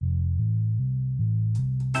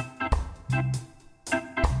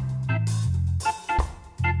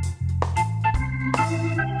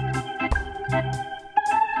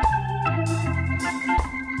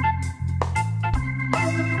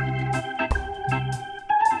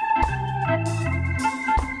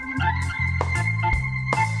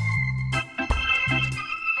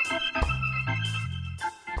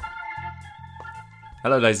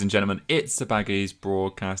Hello, ladies and gentlemen. It's the Baggies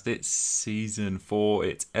broadcast. It's season 4.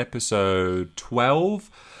 It's episode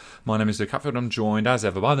 12. My name is Luke Hatfield. I'm joined, as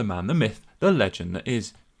ever, by the man, the myth, the legend that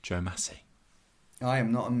is Joe Massey. I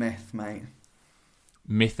am not a myth, mate.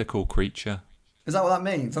 Mythical creature. Is that what that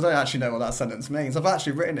means? I don't actually know what that sentence means. I've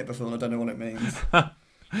actually written it before and I don't know what it means.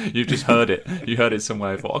 You've just heard it. You heard it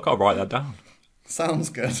somewhere. I thought, I've got to write that down. Sounds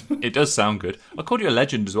good. It does sound good. I called you a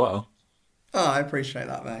legend as well. Oh, I appreciate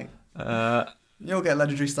that, mate. You'll get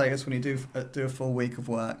legendary status when you do a full week of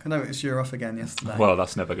work. I noticed you were off again yesterday. Well,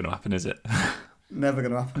 that's never going to happen, is it? Never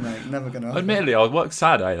going to happen, mate. Never going to happen. Admittedly, I worked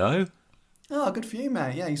Saturday, though. Oh, good for you,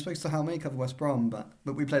 mate. Yeah, you're supposed to help me cover West Brom, but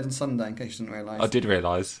we played on Sunday, in case you didn't realise. I did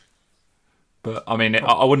realise. But, I mean,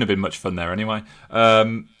 I wouldn't have been much fun there anyway.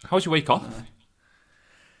 How was your week off?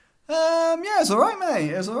 Yeah, it was alright, mate.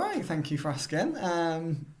 It was alright. Thank you for asking.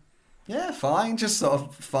 Yeah, fine. Just sort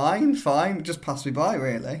of fine. Just passed me by,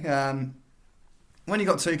 really. When you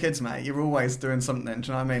got 2 kids, mate, you're always doing something. Do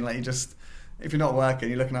you know what I mean? Like, if you're not working,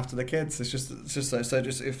 you're looking after the kids. It's just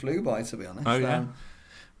it flew by, to be honest. Oh yeah.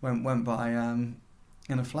 Went by in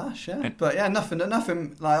a flash, yeah. But yeah, nothing.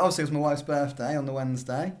 Like, obviously, it was my wife's birthday on the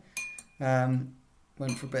Wednesday. Went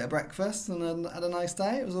for a bit of breakfast and then had a nice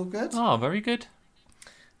day. It was all good. Oh, very good.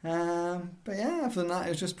 But yeah, other than that, it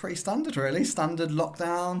was just pretty standard, really. Standard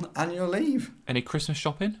lockdown, annual leave. Any Christmas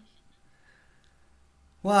shopping?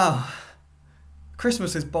 Wow.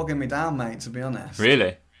 Christmas is bogging me down, mate, to be honest.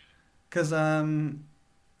 Really? Because,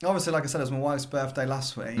 obviously, like I said, it was my wife's birthday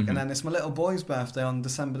last week, and then it's my little boy's birthday on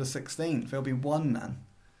December the 16th. He'll be 1 then.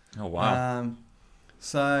 Oh, wow.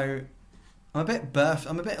 So, I'm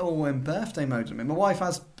a bit all in birthday mode. I mean, my wife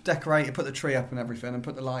has decorated, put the tree up and everything, and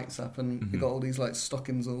put the lights up, and we got all these like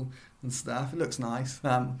stockings all and stuff. It looks nice.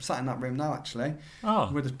 Sat in that room now, actually.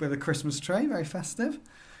 Oh. With a Christmas tree, very festive.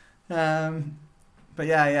 But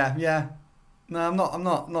yeah. No, I'm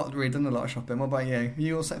not really done a lot of shopping. What about you? Are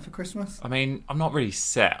you all set for Christmas? I mean, I'm not really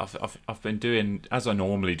set. I've been doing as I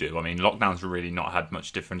normally do. I mean, lockdown's really not had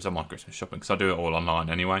much difference on my Christmas shopping because I do it all online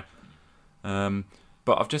anyway. But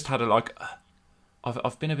I've just had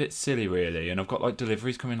I've been a bit silly really, and I've got like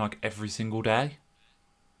deliveries coming like every single day,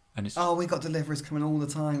 and it's we got deliveries coming all the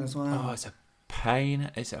time as well. Oh, it's a pain.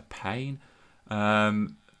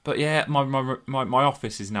 But yeah, my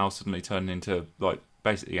office is now suddenly turning into like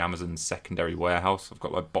basically Amazon's secondary warehouse. I've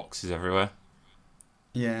got like boxes everywhere.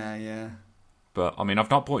 Yeah. But I mean, I've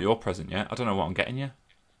not bought your present yet. I don't know what I'm getting you.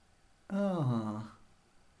 Oh.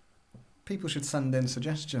 People should send in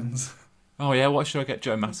suggestions. Oh yeah, what should I get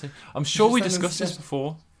Joe Massey? I'm sure we discussed this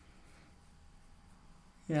before.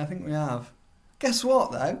 Yeah, I think we have. Guess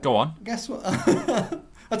what though? Go on. Guess what?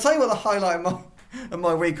 I'll tell you what the highlight of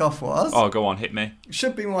my week off was. Oh, go on, hit me. It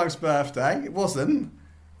should be my wife's birthday. It wasn't.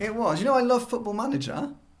 It was. You know I love Football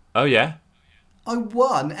Manager. Oh yeah? I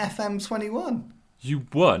won FM21. You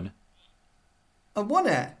won? I won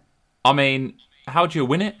it. I mean, how'd you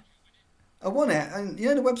win it? I won it, and you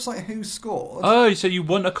know the website Who Scored? Oh, so you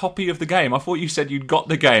won a copy of the game. I thought you said you'd got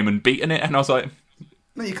the game and beaten it, and I was like...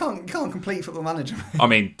 No, you can't complete Football Manager. I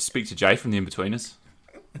mean, speak to Jay from the In-Betweeners.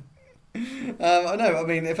 I know, I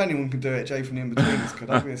mean, if anyone could do it, Jay from the In-Betweeners could,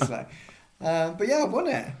 obviously. But yeah, I won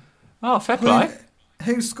it. Oh, fair play.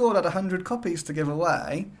 Who Scored had 100 copies to give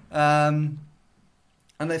away, and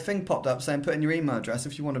the thing popped up saying put in your email address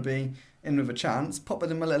if you want to be in with a chance. Pop it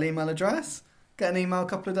in my little email address, get an email a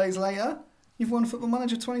couple of days later, you've won Football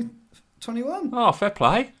Manager 2021. Oh, fair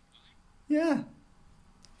play. Yeah.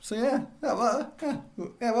 So yeah, well,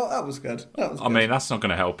 that was good. I mean, that's not going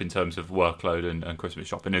to help in terms of workload and Christmas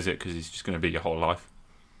shopping, is it? Because it's just going to be your whole life.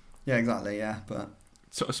 Yeah, exactly. Yeah, but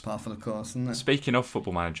it's par for the course, isn't it? Speaking of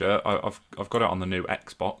Football Manager, I've got it on the new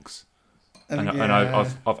Xbox, and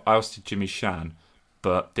I've ousted Jimmy Shan,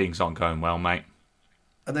 but things aren't going well, mate.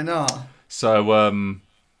 Are they not? So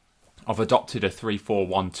I've adopted a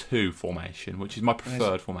 3-4-1-2 formation, which is my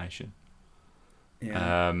preferred formation.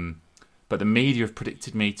 Yeah. But the media have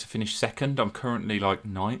predicted me to finish second. I'm currently like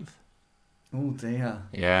 9th. Oh dear.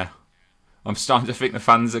 Yeah, I'm starting to think the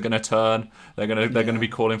fans are going to turn. They're going to be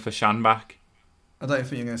calling for Shan back. I don't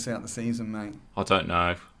think you're going to see out the season, mate. I don't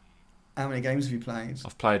know. How many games have you played?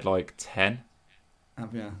 I've played like 10.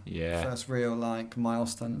 Have you? Yeah. First real like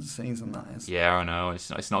milestone of the season, that is. Yeah, I know.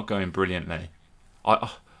 It's not going brilliantly.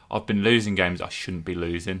 I've been losing games I shouldn't be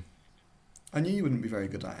losing. I knew you wouldn't be very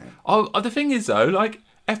good at it. Oh, the thing is though, like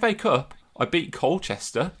FA Cup, I beat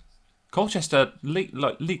Colchester. Colchester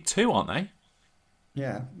League 2, aren't they?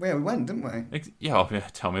 Yeah, we went, didn't we? Yeah,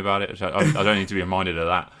 tell me about it. I don't need to be reminded of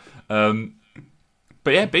that.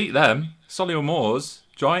 But yeah, beat them. Solihull Moors,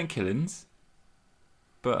 giant killings.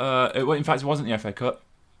 But in fact, it wasn't the FA Cup.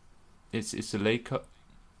 It's the League Cup.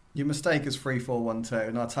 Your mistake is 3-4-1-2,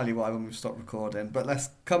 and I'll tell you why when we've stopped recording. But let's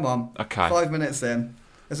come on. Okay. 5 minutes in.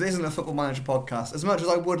 This isn't a Football Manager podcast. As much as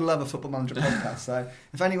I would love a Football Manager podcast, so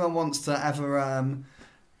if anyone wants to ever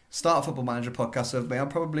start a Football Manager podcast with me,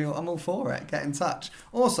 I'm all for it. Get in touch.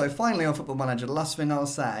 Also, finally on Football Manager, the last thing I'll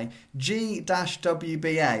say,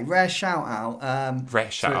 G-WBA, rare shout out.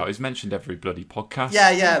 Rare shout out. He's mentioned every bloody podcast.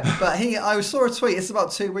 Yeah. But I saw a tweet. It's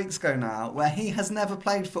about 2 weeks ago now, where he has never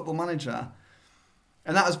played Football Manager.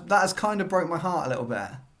 And that has kind of broke my heart a little bit.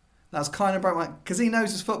 That's kind of broke my... Because he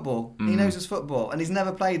knows his football. He knows his football. And he's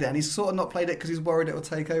never played it. And he's sort of not played it because he's worried it will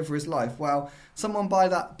take over his life. Well, someone buy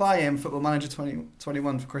him Football Manager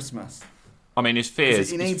 2021 for Christmas. I mean, his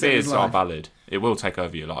fears are valid. It will take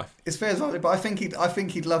over your life. His fears are valid, but I think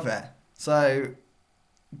he'd love it. So...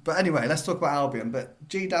 But anyway, let's talk about Albion. But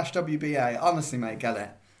G-WBA, honestly, mate, get it.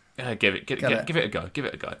 Yeah, give it a go. Give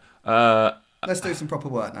it a go. Let's do some proper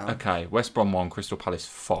work now. Okay, West Brom 1, Crystal Palace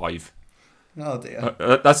 5. Oh dear.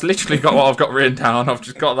 That's literally got what I've got written down. I've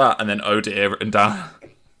just got that and then oh dear written down.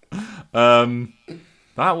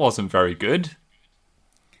 That wasn't very good.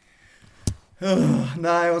 No,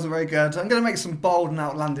 it wasn't very good. I'm going to make some bold and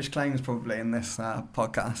outlandish claims probably in this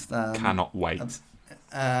podcast. Cannot wait.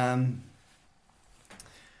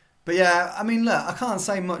 But yeah, I mean, look, I can't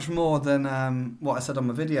say much more than what I said on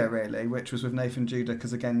my video, really, which was with Nathan Judah,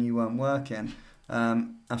 because again, you weren't working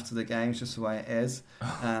after the game. It's just the way it is.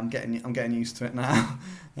 I'm getting used to it now.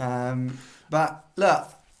 But look,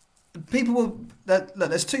 people will look.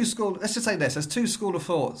 There's two school. Let's just say this: there's two school of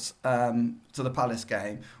thoughts to the Palace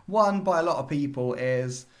game. One, by a lot of people,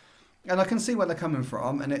 is, and I can see where they're coming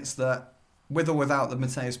from, and it's that with or without the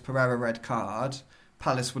Mateus Pereira red card,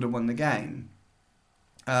 Palace would have won the game.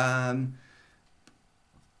 That's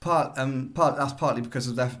partly because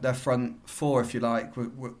of their front four, if you like,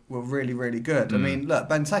 were really, really good. I mean, look,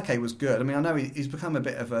 Benteke was good. I mean, I know he's become a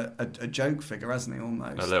bit of a joke figure, hasn't he,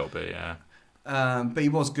 almost? A little bit, yeah. But he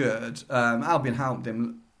was good. Albion helped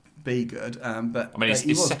him be good. But I mean,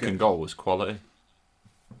 his second goal was quality.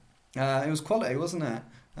 It was quality, wasn't it?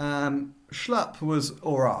 Schlupp was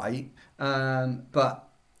all right, but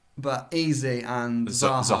Easy and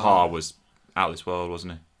Zaha was out of this world,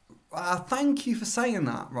 wasn't he? Thank you for saying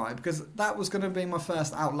that, right? Because that was going to be my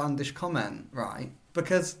first outlandish comment, right?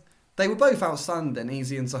 Because they were both outstanding,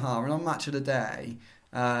 Easy and Zaha, and on Match of the Day,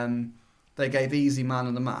 they gave Easy man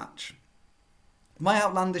of the match. My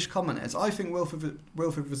outlandish comment is, I think Wilfried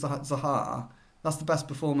Zaha, that's the best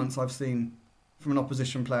performance I've seen from an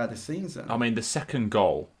opposition player this season. I mean, the second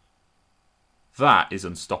goal, that is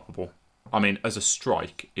unstoppable. I mean, as a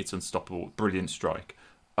strike, it's unstoppable. Brilliant strike.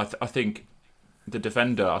 I think the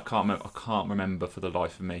defender, I can't remember for the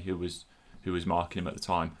life of me who was marking him at the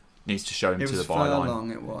time. Needs to show him to the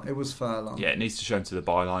byline. It was Furlong. Yeah, it needs to show him to the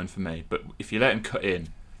byline for me. But if you let him cut in,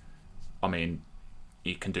 I mean,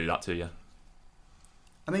 he can do that to you.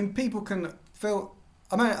 I mean, people can feel.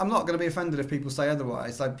 I mean, I'm not going to be offended if people say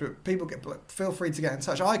otherwise. Like, feel free to get in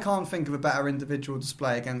touch. I can't think of a better individual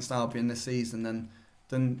display against Albion this season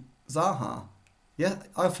than Zaha. Yeah,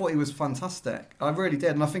 I thought he was fantastic. I really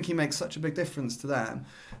did, and I think he makes such a big difference to them.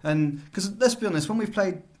 And because let's be honest, when we've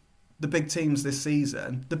played the big teams this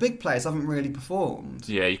season, the big players haven't really performed.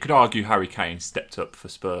 Yeah, you could argue Harry Kane stepped up for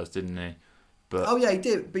Spurs, didn't he? But oh yeah, he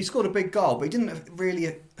did. But he scored a big goal, but he didn't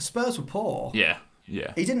really. Spurs were poor. Yeah.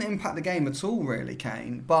 He didn't impact the game at all, really,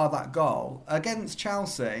 Kane, bar that goal against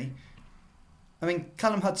Chelsea. I mean,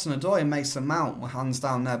 Callum Hudson-Odoi and Mason Mount were hands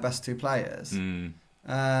down their best two players.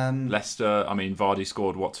 Leicester, I mean, Vardy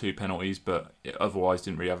scored 2 penalties, but otherwise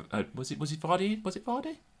didn't really have. Was it Vardy? Was it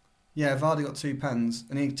Vardy? Yeah, Vardy got 2 pens,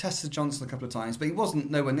 and he tested Johnson a couple of times, but he wasn't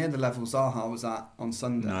nowhere near the level Zaha was at on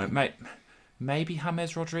Sunday. No, maybe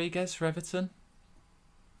James Rodriguez for Everton.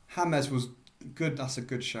 James was good. That's a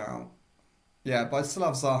good shout. Yeah, but I still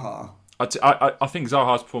have Zaha. I think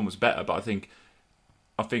Zaha's performance was better, but I think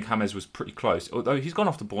James was pretty close. Although he's gone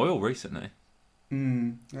off the boil recently.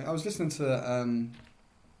 I was listening to the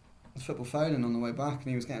Football Phone on the way back, and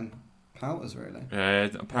he was getting pouters, really. Yeah,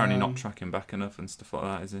 apparently not tracking back enough and stuff like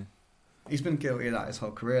that, is he? He's been guilty of that his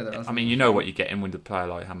whole career, though. I mean, you know what you're getting with a player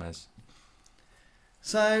like James.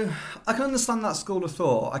 So, I can understand that school of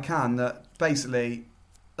thought. I can, that basically,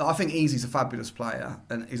 I think Easy's a fabulous player,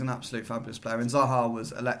 and he's an absolute fabulous player, and Zaha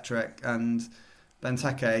was electric, and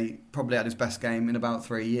Benteke probably had his best game in about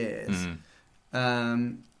 3 years.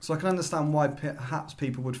 So I can understand why perhaps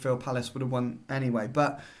people would feel Palace would have won anyway.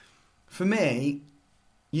 But for me,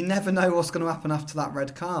 you never know what's going to happen after that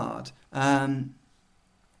red card. And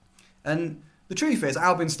the truth is,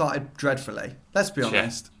 Albion started dreadfully. Let's be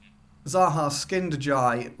honest. Zaha skinned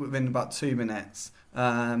Ajay within about 2 minutes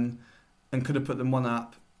and could have put them 1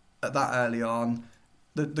 up at that early on.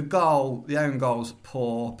 The own goal's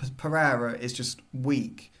poor. Pereira is just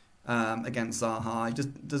weak against Zaha. He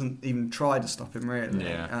just doesn't even try to stop him, really.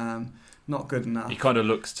 Yeah. Not good enough. He kind of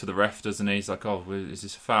looks to the ref, doesn't he? He's like, "Oh, is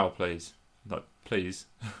this a foul, please?" Like, please.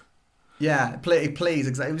 Yeah, please,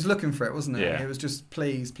 exactly. He was looking for it, wasn't it? Yeah. It was just,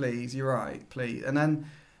 please, you're right, please.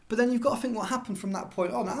 But then you've got to think what happened from that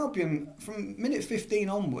point on. Albion, from minute 15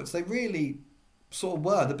 onwards, they really sort of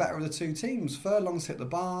were the better of the two teams. Furlong's hit the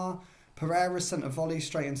bar. Pereira sent a volley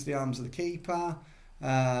straight into the arms of the keeper.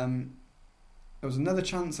 There was another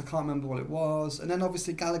chance, I can't remember what it was. And then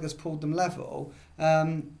obviously Gallagher's pulled them level.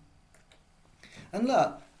 And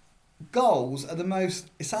look, goals are the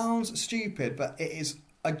most... It sounds stupid, but it is...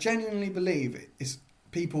 I genuinely believe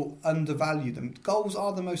people undervalue them. Goals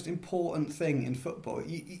are the most important thing in football.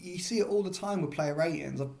 You see it all the time with player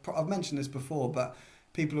ratings. I've mentioned this before, but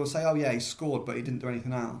people will say, "Oh yeah, he scored, but he didn't do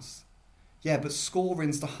anything else." Yeah, but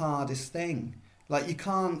scoring's the hardest thing. Like you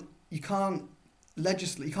can't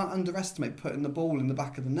underestimate putting the ball in the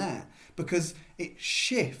back of the net because it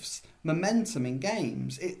shifts momentum in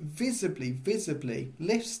games. It visibly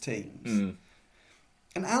lifts teams. Mm.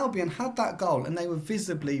 And Albion had that goal and they were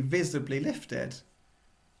visibly lifted.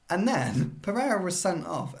 And then Pereira was sent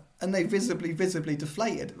off and they visibly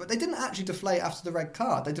deflated. But they didn't actually deflate after the red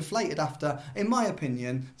card. They deflated after, in my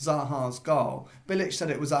opinion, Zaha's goal. Bilic said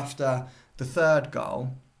it was after the third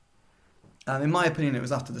goal. In my opinion, it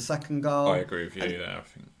was after the second goal. I agree with you there, I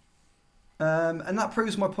think. And that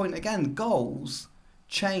proves my point again. Goals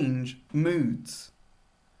change moods.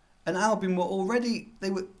 And Albion were already...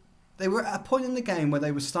 They were at a point in the game where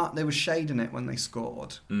they were shading it when they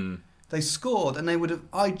scored. Mm. They scored, and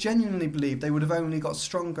I genuinely believe they would have only got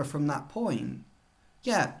stronger from that point.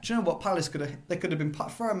 Yeah, do you know what? Palace could have been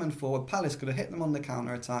Furman forward. Palace could have hit them on the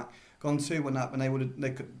counter attack, gone 2-1 up, and that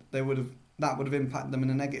would have impacted them in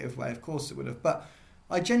a negative way. Of course, it would have. But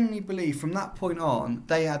I genuinely believe from that point on,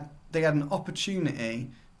 they had an opportunity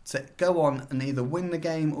to go on and either win the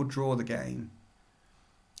game or draw the game,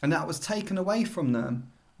 and that was taken away from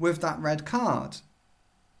them with that red card.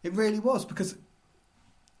 It really was, because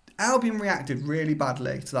Albion reacted really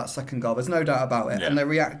badly to that second goal. There's no doubt about it. Yeah. And they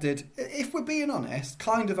reacted, if we're being honest,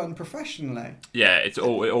 kind of unprofessionally. Yeah, it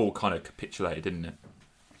all kind of capitulated, didn't it?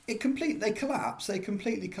 They completely collapsed.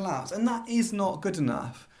 And that is not good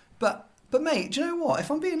enough. But mate, do you know what? If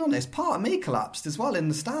I'm being honest, part of me collapsed as well in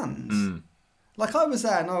the stands. Mm. Like, I was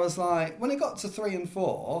there and I was like, when it got to 3 and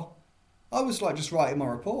 4, I was like just writing my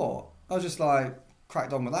report. I was just like...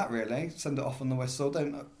 cracked on with that, really. Send it off on the whistle.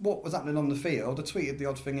 What was happening on the field? I tweeted the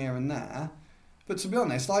odd thing here and there, but to be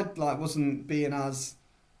honest, I wasn't being as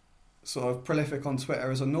sort of prolific on Twitter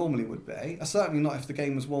as I normally would be. Certainly not if the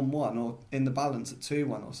game was 1-1 or in the balance at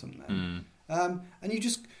 2-1 or something. And it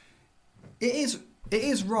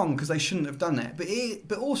is wrong because they shouldn't have done it,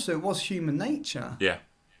 but also it was human nature. Yeah,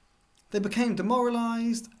 they became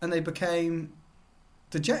demoralised and they became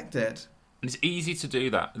dejected. And it's easy to do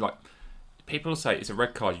that, like. People say it's a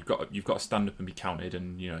red card. You've got to stand up and be counted,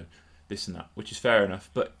 and this and that, which is fair enough.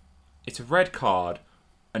 But it's a red card,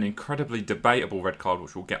 an incredibly debatable red card,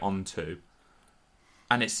 which we'll get onto,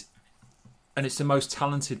 and it's the most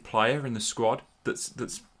talented player in the squad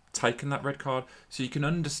that's taken that red card. So you can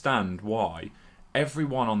understand why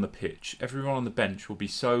everyone on the pitch, everyone on the bench, will be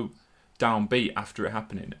so downbeat after it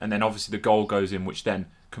happening, and then obviously the goal goes in, which then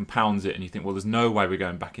compounds it, and you think, well, there's no way we're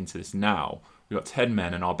going back into this now. We've got 10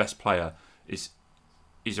 men, and our best player is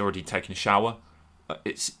already taking a shower.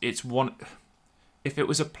 It's one. If it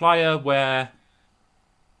was a player where,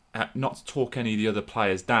 not to talk any of the other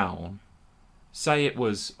players down, say it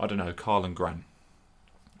was, I don't know, Karlan Grant,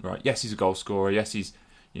 right? Yes, he's a goal scorer. Yes, he's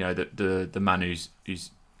the man who's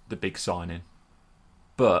the big signing,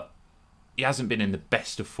 but he hasn't been in the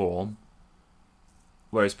best of form.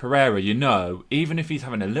 Whereas Pereira, even if he's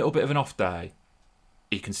having a little bit of an off day,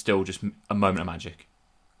 he can still just a moment of magic.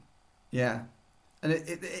 Yeah, and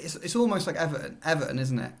it's almost like Everton,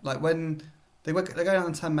 isn't it? Like when they go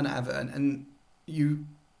down 10 men at Everton, and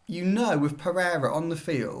with Pereira on the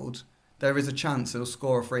field, there is a chance he'll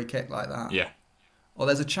score a free kick like that. Yeah, or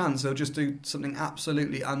there's a chance he'll just do something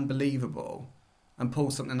absolutely unbelievable and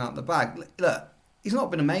pull something out the bag. Look, he's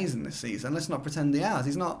not been amazing this season. Let's not pretend he has.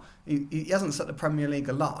 He's not. He hasn't set the Premier League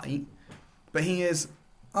alight, but he is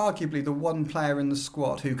arguably the one player in the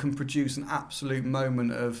squad who can produce an absolute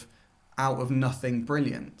moment of out of nothing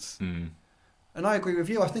brilliance. And I agree with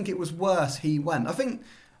you. I think it was worse he went. I think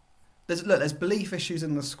there's belief issues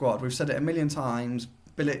in the squad. We've said it a million times.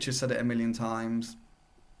 Bilic has said it a million times.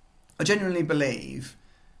 I genuinely believe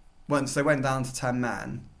once they went down to 10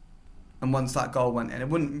 men, And once that goal went in,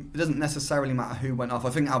 it doesn't necessarily matter who went off.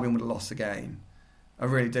 I think Albion would have lost the game. I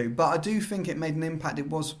really do. But I do think it made an impact. It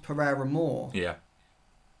was Pereira more. Yeah.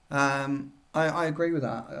 I agree with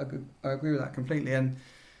that. I agree with that completely. And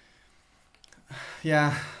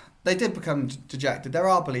yeah, they did become dejected. There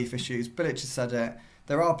are belief issues. Bilic has said it.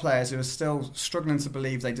 There are players who are still struggling to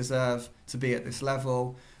believe they deserve to be at this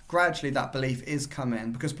level. Gradually, that belief is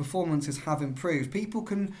coming because performances have improved. People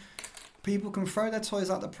can throw their toys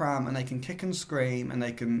out the pram and they can kick and scream and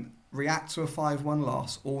they can react to a 5-1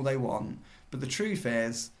 loss all they want. But the truth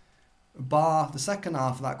is, bar the second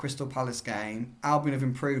half of that Crystal Palace game, Albion have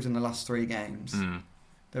improved in the last 3 games.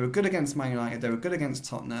 They were good against Man United. They were good against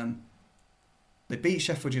Tottenham. They beat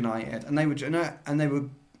Sheffield United, and they were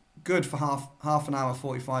good for half an hour,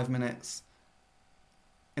 45 minutes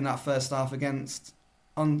in that first half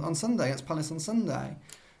on Sunday against Palace on Sunday.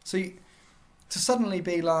 So to suddenly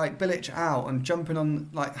be like Bilic out and jumping on,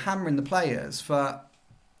 like hammering the players for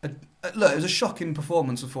look, it was a shocking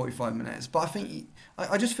performance for 45 minutes. But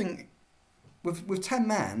I just think with 10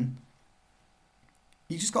 men,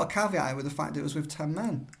 you just got to caveat it with the fact it was with 10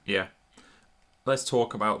 men. Yeah. Let's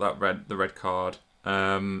talk about the red card.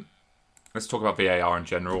 Let's talk about VAR in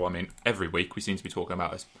general. I mean, every week we seem to be talking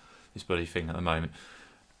about this bloody thing at the moment.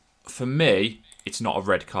 For me, it's not a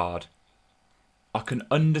red card. I can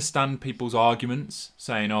understand people's arguments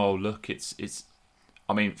saying, "Oh, look, it's."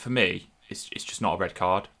 I mean, for me, it's just not a red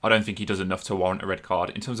card. I don't think he does enough to warrant a red card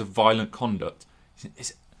in terms of violent conduct.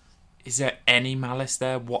 Is there any malice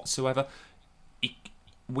there whatsoever?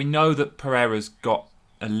 We know that Pereira's got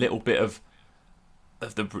a little bit of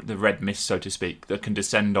the red mist, so to speak, that can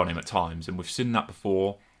descend on him at times, and we've seen that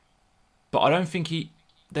before. But I don't think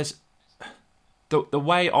there's the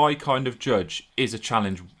way I kind of judge is a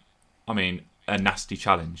challenge. I mean, a nasty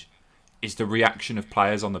challenge is the reaction of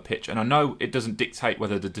players on the pitch, and I know it doesn't dictate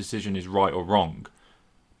whether the decision is right or wrong.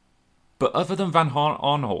 But other than Van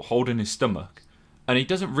Aanholt holding his stomach, and he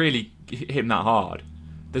doesn't really hit him that hard,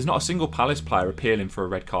 there's not a single Palace player appealing for a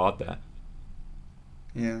red card there.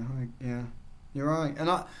 Yeah, you're right. And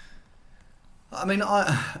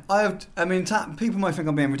people might think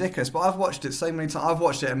I'm being ridiculous, but I've watched it so many times. I've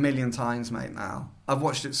watched it a million times, mate. Now I've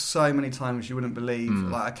watched it so many times you wouldn't believe.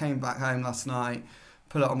 Like I came back home last night,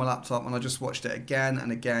 put it on my laptop, and I just watched it again and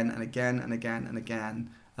again and again and again and again.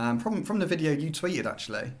 From the video you tweeted,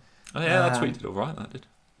 actually. Oh yeah, I tweeted all right. That did.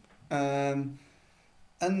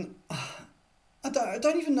 And I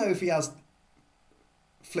don't even know if he has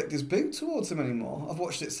flicked his boot towards him anymore. I've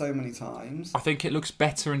watched it so many times. I think it looks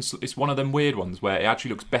better it's one of them weird ones where it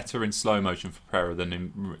actually looks better in slow motion for Pereira than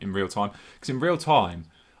in real time. Because in real time,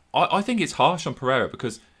 I think it's harsh on Pereira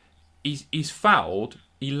because he's fouled.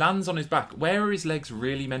 He lands on his back. Where are his legs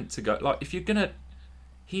really meant to go? Like if you're gonna,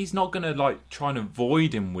 he's not gonna like try and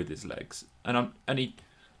avoid him with his legs. And he,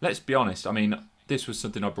 let's be honest. I mean, this was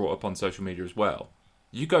something I brought up on social media as well.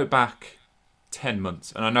 You go back 10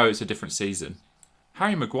 months, and I know it's a different season.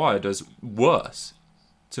 Harry Maguire does worse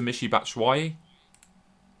to Michy Batshuayi,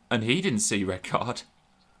 and he didn't see red card.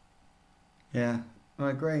 Yeah, I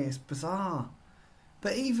agree. It's bizarre.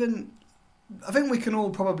 But even, I think we can all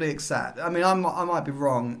probably accept, I mean, I might be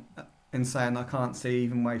wrong in saying I can't see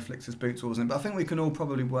even where he flicks his boot towards him, but I think we can all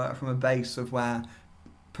probably work from a base of where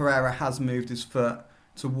Pereira has moved his foot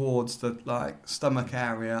towards the stomach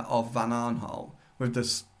area of Van Aanholt with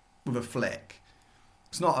a flick.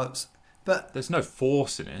 It's not but there's no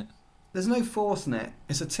force in it. There's no force in it.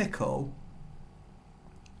 It's a tickle.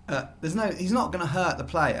 He's not going to hurt the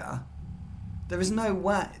player. There is no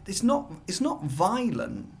way. It's not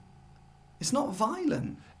violent. It's not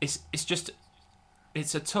violent. It's just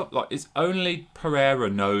it's a tough it's only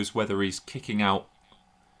Pereira knows whether he's kicking out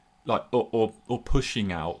or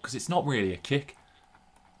pushing out, because it's not really a kick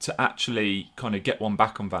to actually kind of get one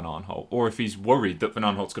back on Van Aanholt, or if he's worried that Van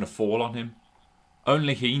Aanholt's going to fall on him.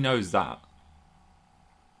 Only he knows that.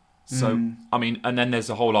 So, I mean, and then there's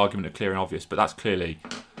the whole argument of clear and obvious, but that's clearly,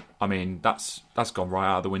 I mean, that's gone right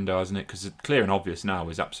out of the window, hasn't it? Because clear and obvious now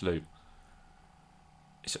is absolute.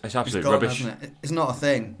 It's absolute rubbish. Hasn't it? It's not a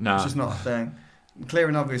thing. No. It's just not a thing. Clear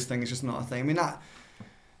and obvious thing is just not a thing. I mean,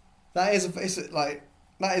 that is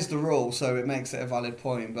the rule, so it makes it a valid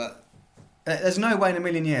point. But there's no way in a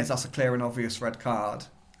million years that's a clear and obvious red card.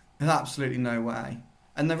 There's absolutely no way.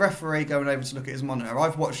 And the referee going over to look at his monitor,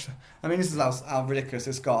 I've watched. I mean, this is how ridiculous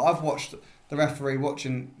this got. I've watched the referee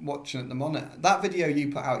watching at the monitor. That video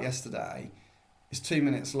you put out yesterday is 2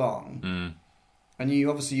 minutes long, and you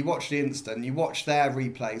watch the instant. You watch their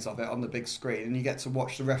replays of it on the big screen, and you get to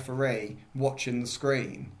watch the referee watching the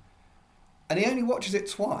screen. And he only watches it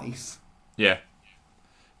twice. Yeah.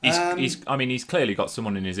 He's clearly got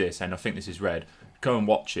someone in his ear saying, "I think this is red. Go and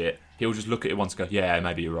watch it." He'll just look at it once and go, "Yeah,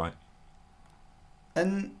 maybe you're right."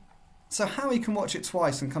 And so how he can watch it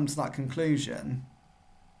twice and come to that conclusion,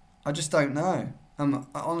 I just don't know. I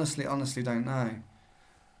honestly don't know.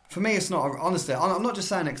 For me, it's not. Honestly, I'm not just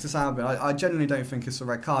saying it because it's Albion. I genuinely don't think it's a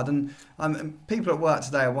red card. And people at work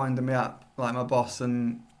today are winding me up, like my boss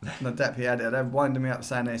and the deputy editor. They're winding me up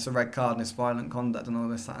saying it's a red card and it's violent conduct and all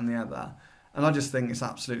this, that, and the other. And I just think it's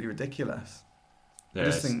absolutely ridiculous. Yeah,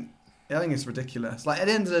 I think it's ridiculous. Like, at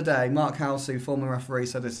the end of the day, Mark Halsey, former referee,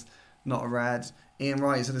 said it's not a red. Ian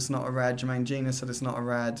Wright said it's not a red. Jermaine Gina said it's not a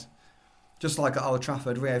red. Just like at Old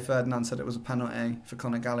Trafford, Rio Ferdinand said it was a penalty for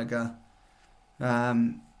Conor Gallagher. I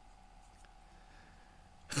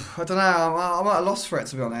don't know. I'm at a loss for it,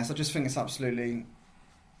 to be honest. I just think it's absolutely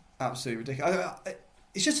ridiculous.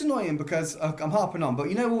 It's just annoying because I'm harping on, but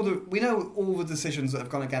we know all the decisions that have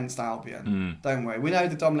gone against Albion, don't we? We know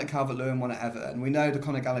the Dominic Calvert-Lewin one at Everton. We know the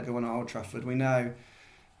Conor Gallagher one at Old Trafford. We know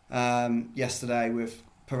yesterday with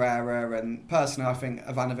Pereira, and personally, I think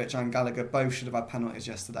Ivanovic and Gallagher both should have had penalties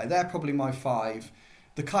yesterday. They're probably my 5.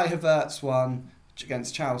 The Kai Havertz one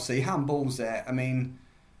against Chelsea, handballs it. I mean,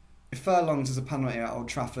 if Furlong's is a penalty at Old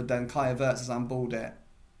Trafford, then Kai Havertz has handballed it,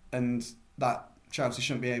 and that Chelsea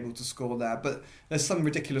shouldn't be able to score there. But there's some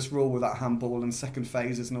ridiculous rule with that handball and second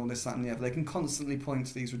phases and all this, that and the other. They can constantly point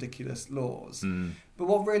to these ridiculous laws. But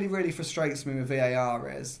what really, really frustrates me with VAR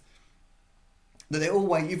is that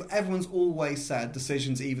everyone's always said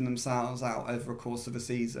decisions even themselves out over a course of a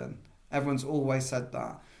season. Everyone's always said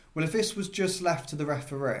that. Well, if this was just left to the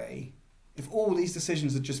referee, if all these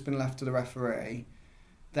decisions had just been left to the referee,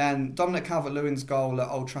 then Dominic Calvert-Lewin's goal at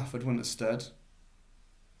Old Trafford wouldn't have stood.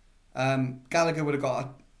 Gallagher would have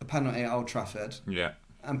got a penalty at Old Trafford. Yeah.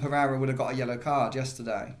 And Pereira would have got a yellow card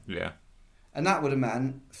yesterday. Yeah. And that would have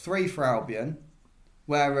meant 3 for Albion,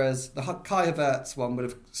 whereas the Kai Havertz one would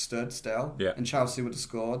have stood still, and Chelsea would have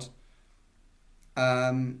scored.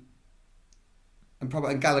 And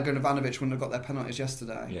Gallagher and Ivanovic wouldn't have got their penalties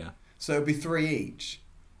yesterday. Yeah. So it would be 3 each,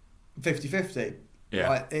 50-50. Yeah.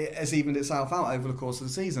 Right? It has evened itself out over the course of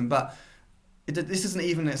the season, but this isn't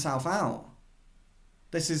evening itself out.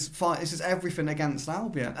 This is everything against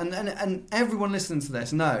Albion, and everyone listening to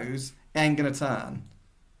this knows it ain't going to turn.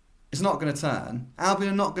 It's not going to turn.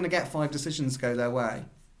 Albion are not going to get 5 decisions to go their way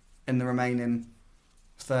in the remaining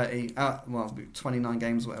 29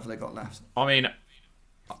 games, whatever they got left. I mean,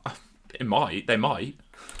 it might. They might.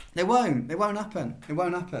 They won't. It won't happen. It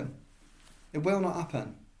won't happen. It will not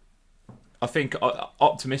happen. I think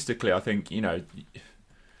optimistically, I think I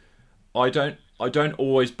don't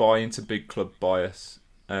always buy into big club bias.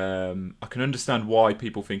 I can understand why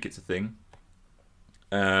people think it's a thing,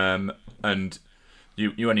 and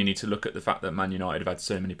you only need to look at the fact that Man United have had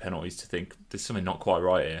so many penalties to think there's something not quite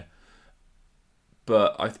right here.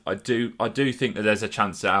 But I do think that there's a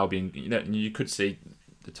chance that Albion, you could see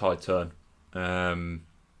the tide turn,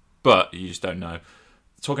 but you just don't know.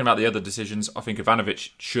 Talking about the other decisions, I think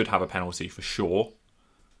Ivanovic should have a penalty for sure.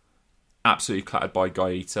 Absolutely clattered by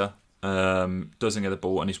Gaeta. Doesn't get the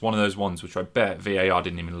ball, and it's one of those ones which I bet VAR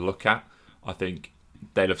didn't even look at. I think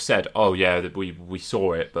they'd have said, "Oh yeah, we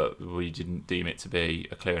saw it, but we didn't deem it to be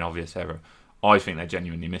a clear and obvious error." I think they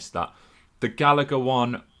genuinely missed that. The Gallagher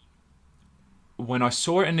one, when I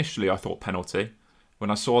saw it initially, I thought penalty.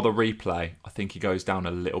 When I saw the replay, I think he goes down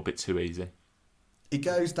a little bit too easy. He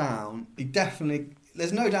goes down. He definitely.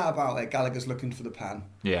 There's no doubt about it. Gallagher's looking for the pen.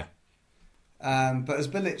 Yeah. But as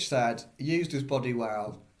Bilic said, he used his body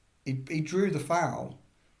well. He drew the foul.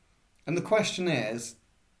 And the question is,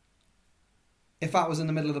 if that was in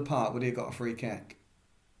the middle of the park, would he have got a free kick?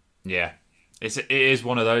 Yeah. It is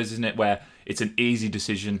one of those, isn't it, where it's an easy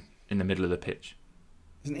decision in the middle of the pitch.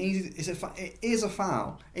 It is a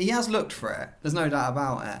foul. He has looked for it. There's no doubt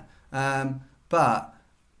about it. But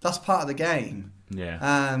that's part of the game.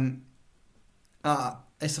 Yeah.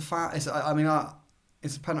 It's a foul. It's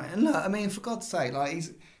a penalty. And look, I mean, for God's sake, like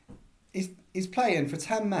he's playing for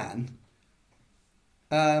 10 men.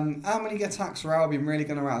 How many attacks were Albion really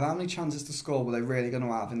going to have? How many chances to score were they really going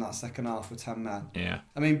to have in that second half with 10 men? Yeah.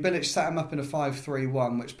 I mean, Bilic set him up in a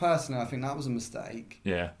 5-3-1, which personally I think that was a mistake.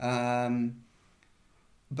 Yeah.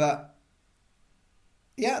 But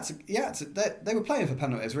they were playing for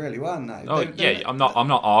penalties, really, weren't they? I'm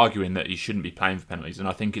not arguing that he shouldn't be playing for penalties, and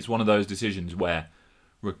I think it's one of those decisions where,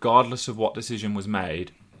 regardless of what decision was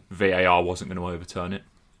made, VAR wasn't going to overturn it.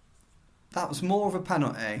 That was more of a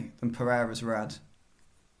penalty than Pereira's red.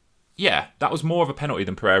 Yeah, that was more of a penalty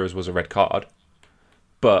than Pereira's was a red card.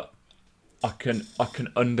 But I can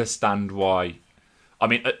understand why. I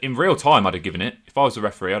mean, in real time, I'd have given it. If I was the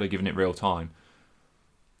referee, I'd have given it real time.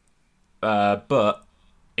 But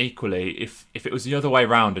equally, if it was the other way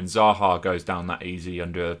round and Zaha goes down that easy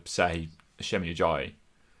under, say, Shemi Ajayi,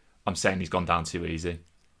 I'm saying he's gone down too easy.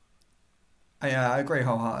 Yeah, I agree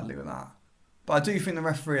wholeheartedly with that. But I do think the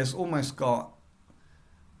referee has almost got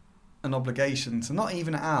an obligation to not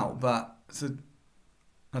even it out, but to...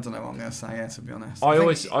 I don't know what I'm going to say here, to be honest. I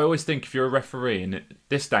always think if you're a referee in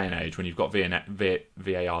this day and age, when you've got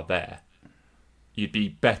VAR there, you'd be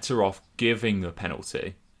better off giving the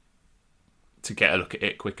penalty to get a look at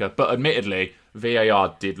it quicker. But admittedly,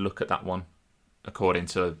 VAR did look at that one, according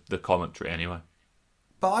to the commentary anyway.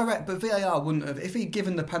 But but VAR wouldn't have... If he'd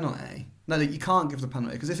given the penalty... No, you can't give the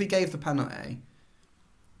penalty, because if he gave the penalty,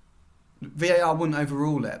 VAR wouldn't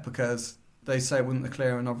overrule it, because they say it wasn't a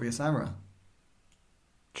clear and obvious error.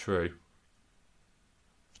 True.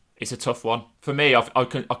 It's a tough one. For me, I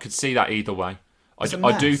could see that either way.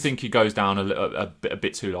 I do think he goes down a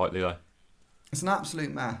bit too lightly, though. It's an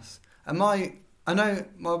absolute mess. And my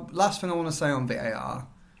last thing I want to say on VAR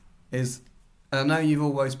is, and I know you've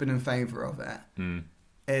always been in favour of it,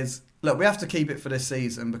 is, look, we have to keep it for this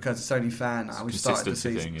season because it's only fair now. We've started the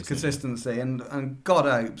season. It's consistency. And God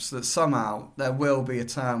hopes that somehow there will be a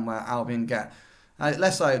term where Albion get...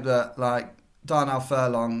 let's hope that, like, Darnell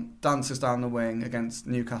Furlong dances down the wing against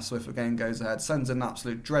Newcastle if the game goes ahead, sends an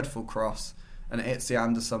absolute dreadful cross, and it hits the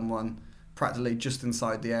hand of someone practically just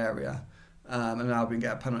inside the area, and Albion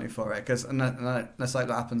get a penalty for it. And let's hope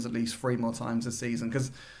that happens at least 3 more times this season,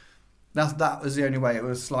 because that was the only way it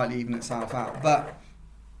would slightly even itself out. But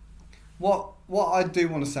what I do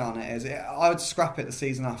want to say on it is, I would scrap it the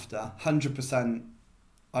season after. 100%,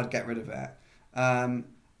 I'd get rid of it. And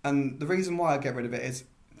the reason why I'd get rid of it is,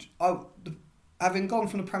 having gone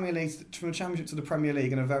from the Premier League, from the Championship to the Premier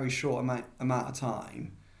League in a very short amount of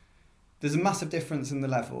time, there's a massive difference in the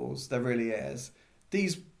levels. There really is.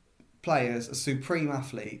 These players are supreme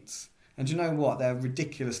athletes, and do you know what? They're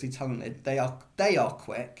ridiculously talented. They are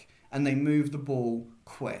quick, and they move the ball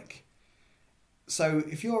quick. So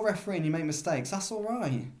if you're a referee and you make mistakes, that's all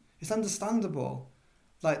right. It's understandable.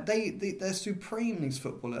 Like they're supreme, these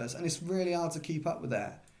footballers, and it's really hard to keep up with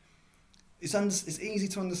it. It's easy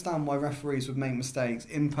to understand why referees would make mistakes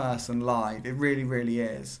in person, live. It really, really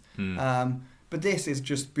is. But this is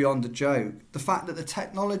just beyond a joke. The fact that the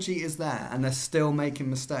technology is there and they're still making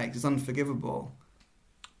mistakes is unforgivable.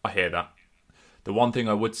 I hear that. The one thing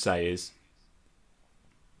I would say is,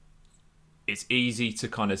 it's easy to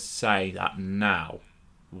kind of say that now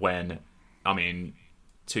when,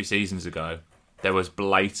 2 seasons ago, there was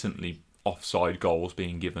blatantly offside goals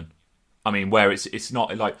being given. Where it's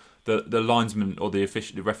not like the linesman or the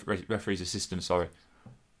referee's assistant,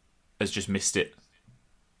 has just missed it,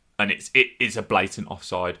 and it is a blatant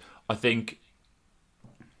offside. I think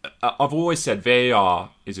I've always said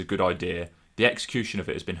VAR is a good idea. The execution of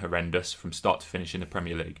it has been horrendous from start to finish in the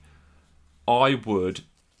Premier League.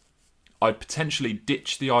 I'd potentially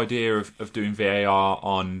ditch the idea of doing VAR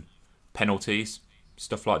on penalties,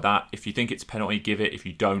 stuff like that. If you think it's a penalty, give it. If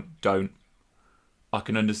you don't. I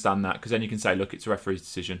can understand that, because then you can say, look, it's a referee's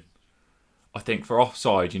decision. I think for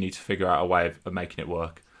offside, you need to figure out a way of making it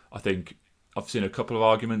work. I think I've seen a couple of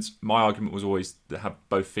arguments. My argument was always to have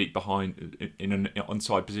both feet behind in an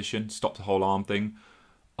onside position, stop the whole arm thing.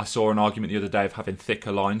 I saw an argument the other day of having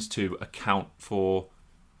thicker lines to account for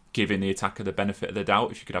giving the attacker the benefit of the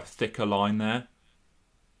doubt. If you could have a thicker line there,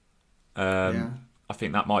 I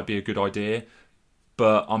think that might be a good idea.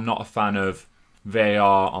 But I'm not a fan of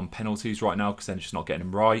VAR on penalties right now, because they're just not getting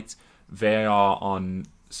them right. VAR on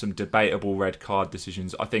some debatable red card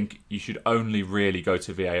decisions. I think you should only really go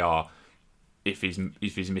to VAR if he's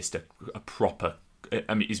missed a proper...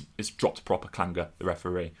 he's dropped a proper clanger, the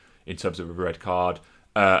referee, in terms of a red card.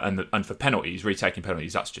 And for penalties, retaking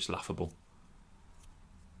penalties, that's just laughable.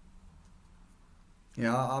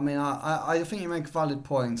 Yeah, I think you make valid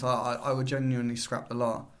points. I would genuinely scrap the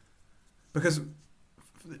lot. Because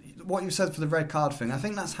what you said for the red card thing, I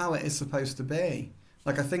think that's how it is supposed to be.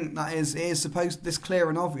 Like, I think it is supposed... This clear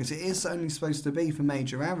and obvious. It is only supposed to be for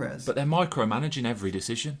major errors. But they're micromanaging every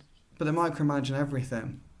decision. But they're micromanaging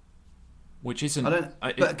everything. Which isn't...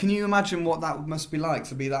 But can you imagine what that must be like,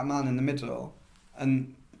 to be that man in the middle?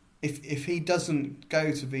 And if he doesn't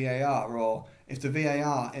go to VAR, or if the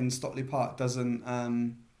VAR in Stockley Park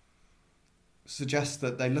doesn't suggest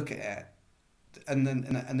that they look at it, and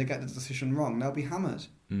they get the decision wrong, they'll be hammered.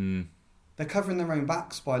 They're covering their own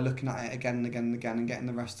backs by looking at it again and again and again, and getting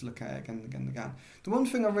the rest to look at it again and again and again. The one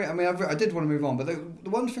thing I did want to move on, but the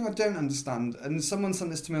one thing I don't understand, and someone sent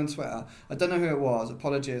this to me on Twitter, I don't know who it was,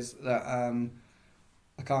 apologies that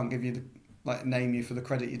I can't give you name you for the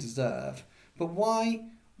credit you deserve, but why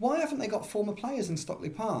haven't they got former players in Stockley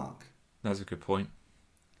Park? That's a good point.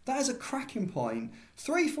 That is a cracking point.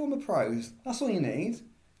 3 former pros. That's all you need.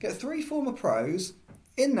 Get 3 former pros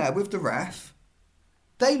in there with the ref.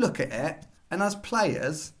 They look at it, and as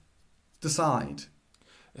players, decide.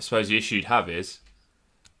 I suppose the issue you'd have is,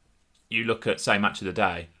 you look at, say, Match of the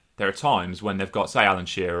Day, there are times when they've got, say, Alan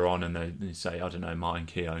Shearer on, and they say, I don't know, Martin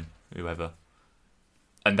Keown, whoever,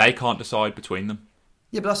 and they can't decide between them.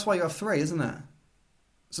 Yeah, but that's why you have 3, isn't it?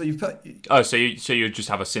 So you've put... Oh, so you just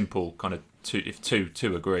have a simple kind of if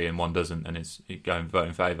two agree and one doesn't, and you go and vote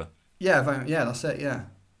in favour. Yeah, that's it. Yeah,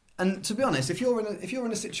 and to be honest, if you're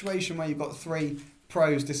in a situation where you've got 3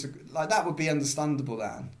 pros disagree, like that would be understandable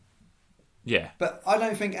then. Yeah, but I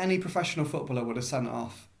don't think any professional footballer would have sent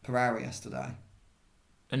off Pereira yesterday.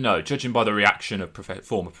 And no, judging by the reaction of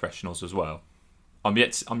former professionals as well, I'm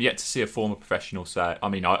yet to see a former professional say. I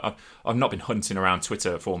mean, I've not been hunting around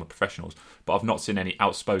Twitter at former professionals, but I've not seen any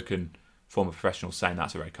outspoken former professionals saying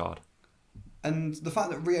that's a red card. And the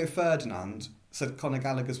fact that Rio Ferdinand said Conor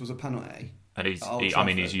Gallagher's was a penalty, and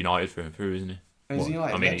he's United through and through, isn't he? He's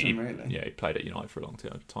United legend, really. Yeah, he played at United for a long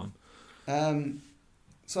time.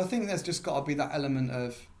 So I think there's just got to be that element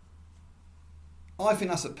of. I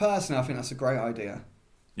think that's a great idea.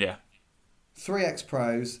 Yeah. 3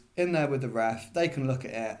 ex-pros in there with the ref. They can look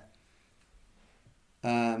at it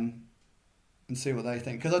and see what they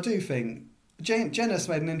think. Because I do think Jenas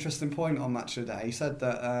made an interesting point on Match of the Day. He said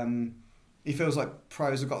that he feels like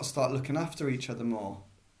pros have got to start looking after each other more.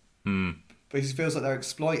 But he feels like they're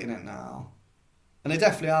exploiting it now. And they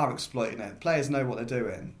definitely are exploiting it. Players know what they're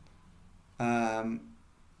doing.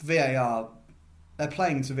 VAR, they're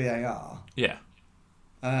playing to VAR. Yeah.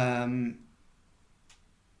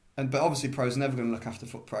 But obviously pros are never going to look after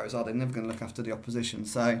pros, are they? Never going to look after the opposition.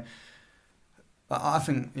 So I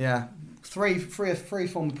think, yeah, three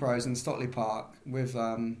former pros in Stockley Park with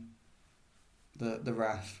the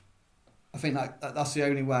ref. I think that's the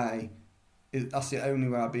only way. That's the only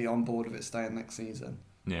way I'd be on board with it staying next season.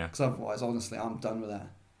 Yeah. Because otherwise, honestly, I'm done with it.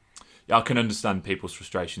 Yeah, I can understand people's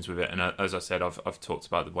frustrations with it, and as I said, I've talked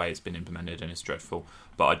about the way it's been implemented, and it's dreadful.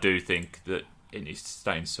 But I do think that it needs to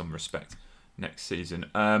stay in some respect next season.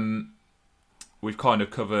 We've kind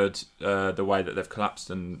of covered the way that they've collapsed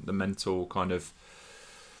and the mental kind of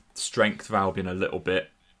strength of Albion a little bit.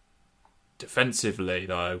 Defensively,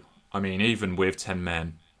 though, I mean, even with 10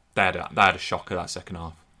 men, they had a shocker that second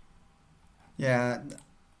half. Yeah.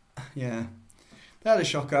 They had a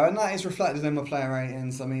shocker, and that is reflected in my player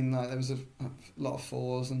ratings. I mean, like, there was a lot of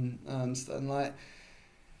 4s and like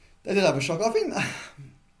they did have a shocker. I think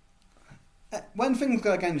when things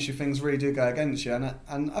go against you, things really do go against you,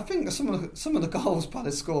 and I think some of the goals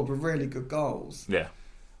Palace scored were really good goals. Yeah.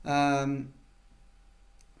 The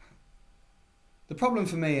problem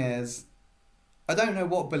for me is I don't know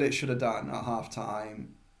what Bilic should have done at half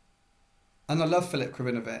time, and I love Filip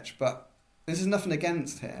Krovinovic, but this is nothing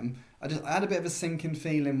against him. I had a bit of a sinking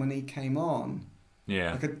feeling when he came on.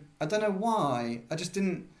 Yeah. Like I don't know why. I just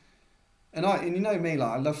didn't. And you know me, like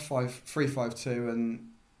I love 3-5-2, and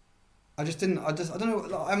I just didn't. I don't know.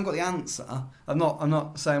 Like, I haven't got the answer. I'm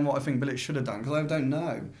not saying what I think Bilic should have done because I don't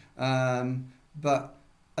know. But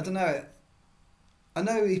I don't know. I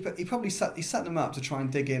know he probably set them up to try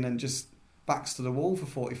and dig in and just backs to the wall for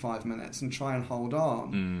 45 minutes and try and hold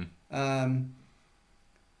on.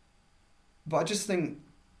 But I just think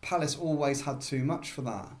Palace always had too much for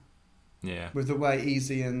that. Yeah. With the way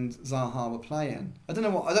Easy and Zaha were playing, I don't know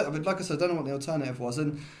what. Like I said, I don't know what the alternative was.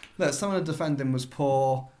 And look, some of the defending was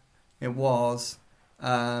poor. It was.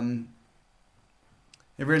 It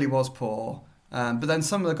really was poor. But then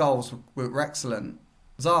some of the goals were excellent.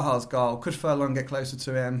 Zaha's goal, could Furlong get closer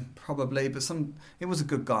to him? Probably, but it was a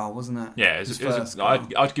good goal, wasn't it? Yeah,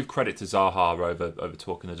 I'd give credit to Zaha over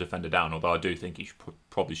talking the defender down, although I do think he should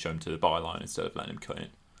probably show him to the byline instead of letting him cut in.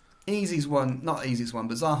 Easy's one, not Easy's one,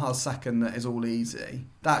 but Zaha's second that is all easy.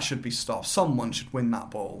 That should be stopped. Someone should win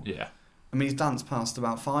that ball. Yeah. I mean, he's danced past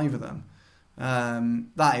about 5 of them.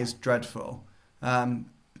 That is dreadful. The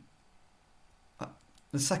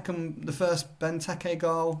first Benteke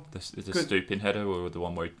goal. The stooping header, or the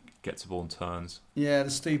one where he gets the ball and turns? Yeah,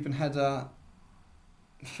 the stooping header.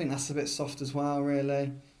 I think that's a bit soft as well,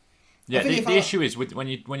 really. Yeah, the issue is when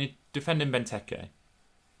you're defending Benteke,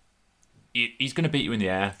 he's going to beat you in the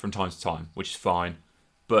air from time to time, which is fine,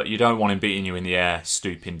 but you don't want him beating you in the air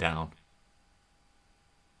stooping down.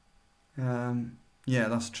 Yeah,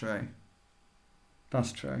 that's true.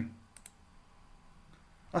 That's true.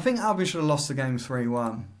 I think Albion should have lost the game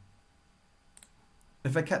 3-1.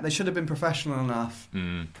 If they should have been professional enough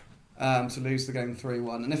to lose the game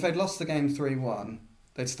 3-1. And if they'd lost the game 3-1,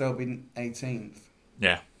 they'd still be 18th.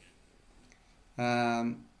 Yeah.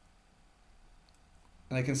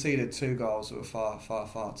 And they conceded 2 goals that were far, far,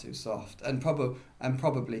 far too soft, and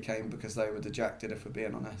probably came because they were dejected. If we're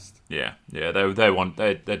being honest. Yeah. They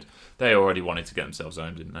already wanted to get themselves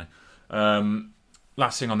home, didn't they?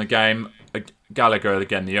 Last thing on the game, Gallagher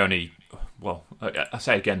again. I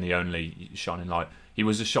say again the only shining light. He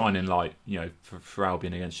was a shining light, for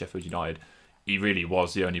Albion against Sheffield United. He really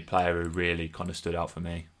was the only player who really kind of stood out for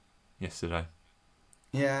me yesterday.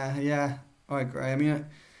 Yeah, I agree. I mean.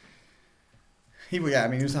 He was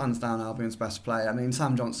hands down Albion's best player. I mean,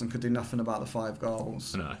 Sam Johnson could do nothing about the 5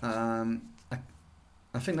 goals. No.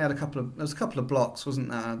 I think there was a couple of blocks, wasn't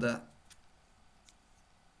there, that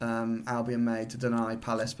Albion made to deny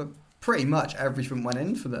Palace, but pretty much everything went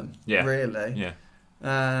in for them. Yeah. Really. Yeah.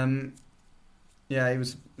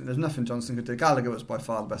 There's nothing Johnson could do. Gallagher was by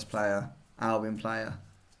far the best player, Albion player.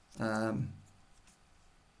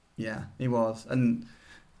 He was, and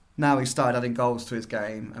now he's started adding goals to his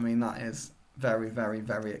game. I mean, that is very, very,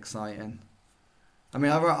 very exciting. I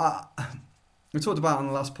mean, we talked about on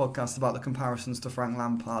the last podcast about the comparisons to Frank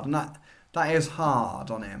Lampard, and that is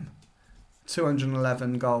hard on him.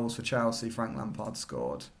 211 goals for Chelsea, Frank Lampard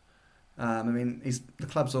scored. I mean, he's the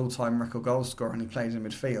club's all-time record goal scorer, and he plays in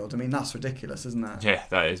midfield. I mean, that's ridiculous, isn't it? Yeah,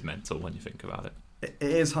 that is mental when you think about it. It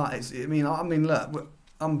is hard. I mean, look,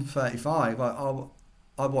 I'm 35.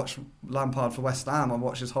 I watched Lampard for West Ham. I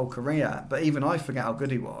watched his whole career, but even I forget how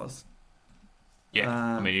good he was.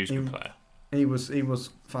 Yeah, he was a good player. He was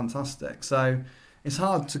fantastic. So it's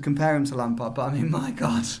hard to compare him to Lampard, but I mean, my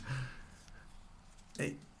God,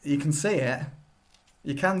 you can see it.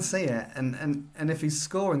 You can see it, and if he's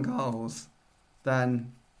scoring goals,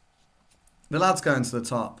 then the lad's going to the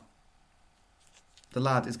top. The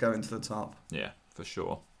lad is going to the top. Yeah, for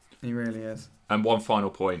sure. He really is. And one final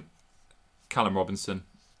point, Callum Robinson.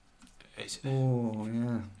 Oh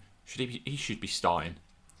yeah. He should be starting.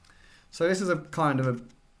 So this is a kind of a...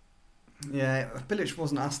 Yeah, Bilic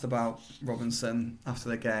wasn't asked about Robinson after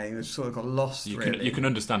the game. It sort of got lost, really. You can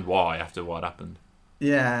understand why after what happened.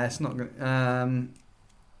 Yeah, it's not good.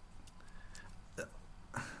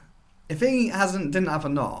 If he didn't have a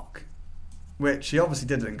knock, which he obviously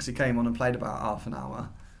didn't because he came on and played about half an hour,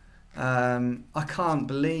 I can't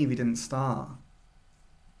believe he didn't start.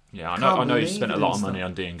 Yeah, I know you spent a lot of money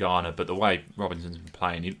on Dean Garner, but the way Robinson's been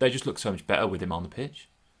playing, they just look so much better with him on the pitch.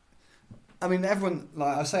 I mean, everyone,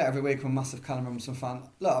 like I say it every week, I'm a massive Callum Robinson fan.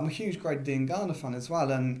 Look, I'm a huge Great Dean Garner fan as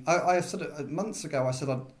well, and I said it months ago. I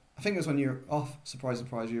think it was when you were off. Surprise,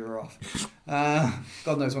 surprise, you were off.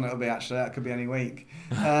 God knows when it'll be. Actually, that could be any week.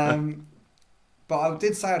 But I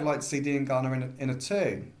did say I'd like to see Dean Garner in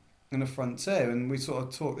a front two, and we sort of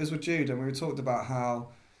talked. This was Jude, and we talked about how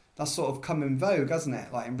that's sort of come in vogue, hasn't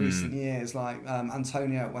it? Like in recent years, like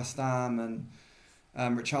Antonio at West Ham and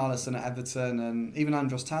Richarlison at Everton, and even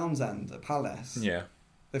Andros Townsend at Palace. Yeah,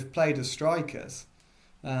 they've played as strikers,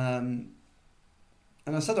 and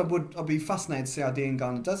I said I'd be fascinated to see how Dean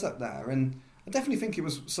Garner does up there, and I definitely think it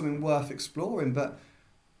was something worth exploring. But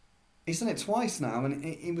he's done it twice now, and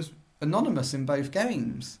he was anonymous in both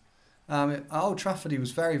games. At Old Trafford, he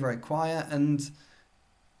was very, very quiet, and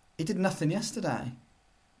he did nothing yesterday.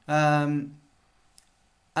 And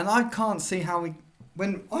I can't see how he.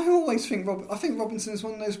 When I always think I think Robinson is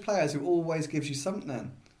one of those players who always gives you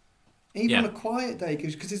something. Even on a quiet day,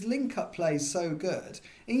 because his link-up play is so good.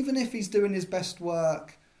 Even if he's doing his best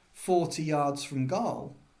work 40 yards from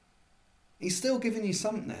goal, he's still giving you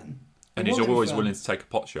something. And he's always willing to take a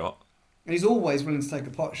pot shot. And he's always willing to take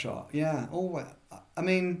a pot shot. Yeah, always. I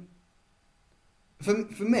mean, for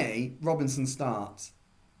me, Robinson starts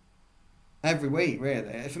every week,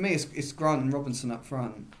 really. For me, it's Grant and Robinson up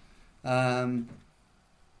front.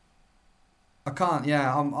 I can't.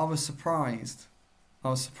 Yeah, I was surprised.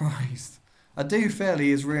 I do feel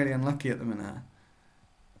he is really unlucky at the minute.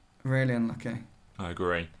 Really unlucky. I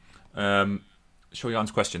agree. Shall we go on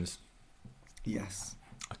to questions? Yes.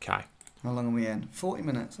 Okay. How long are we in? 40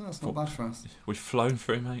 minutes. Oh, that's not bad for us. We've flown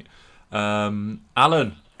through, mate.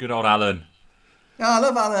 Alan. Good old Alan. Yeah, I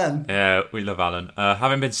love Alan. Yeah, we love Alan.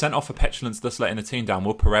 Having been sent off for petulance, thus letting the team down,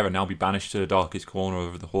 will Pereira now be banished to the darkest corner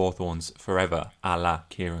of the Hawthorns forever, a la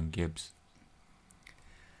Kieran Gibbs?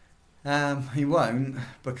 He won't,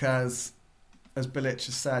 because, as Bilic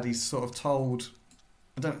has said, he's sort of told.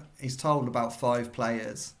 He's told about 5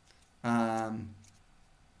 players that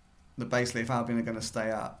basically, if Albion are going to stay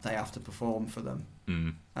up, they have to perform for them.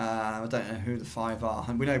 I don't know who the 5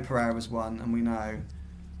 are. We know Pereira's one, and we know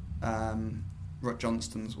Rutt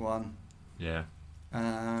Johnston's one. Yeah.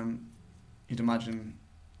 You'd imagine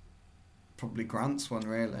probably Grant's one,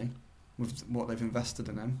 really, with what they've invested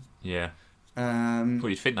in him. Yeah. Well,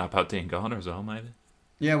 you'd think that about Dean Garner as well, maybe.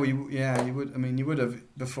 Yeah, well, you would. I mean, you would have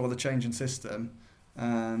before the change in system.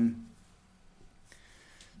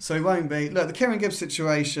 So he won't be. Look, the Kieran Gibbs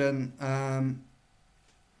situation. From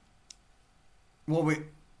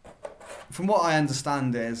what I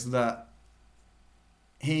understand, is that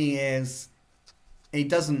he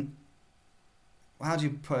doesn't. How do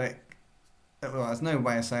you put it? Well, there's no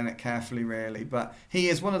way of saying it carefully, really, but he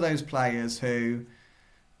is one of those players who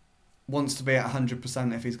wants to be at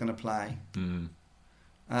 100% if he's going to play.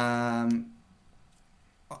 On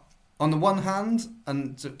the one hand,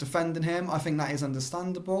 and defending him, I think that is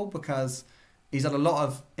understandable because he's had a lot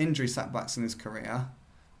of injury setbacks in his career,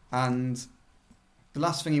 and the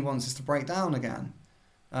last thing he wants is to break down again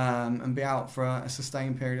and be out for a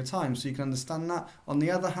sustained period of time. So you can understand that. On the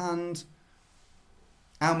other hand,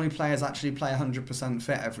 how many players actually play 100%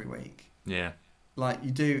 fit every week? Yeah. Like,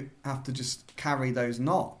 you do have to just carry those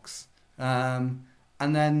knocks. And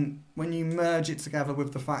then when you merge it together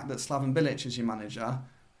with the fact that Slaven Bilic is your manager,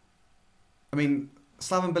 I mean,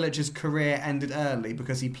 Slaven Bilic's career ended early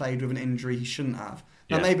because he played with an injury he shouldn't have.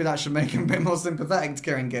 Now, maybe that should make him a bit more sympathetic to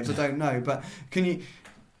Kieran Gibbs. I don't know, but can you?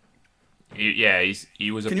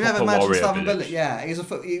 He was a. Can you proper ever imagine warrior, Slaven Bilic? Bilic? Yeah,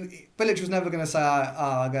 Bilic was never going to say,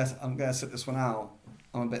 "I guess I'm going to sit this one out.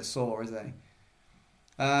 I'm a bit sore," is he?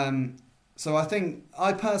 So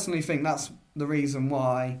I personally think that's the reason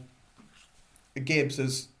why Gibbs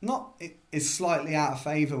is slightly out of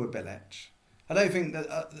favour with Bilic. I don't think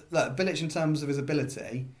that look, Bilic, in terms of his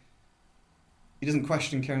ability, he doesn't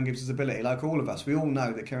question Kieran Gibbs' ability. Like all of us, we all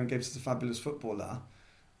know that Kieran Gibbs is a fabulous footballer,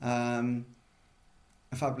 a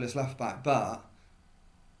fabulous left back. But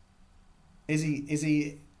is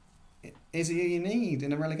he who you need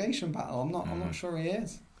in a relegation battle? I'm not sure he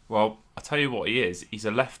is. Well, I'll tell you what he is. He's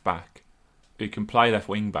a left back who can play left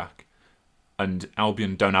wing back, and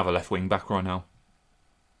Albion don't have a left wing back right now.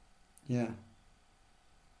 Yeah.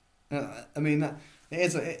 I mean,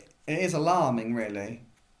 it is alarming, really,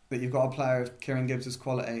 that you've got a player of Kieran Gibbs'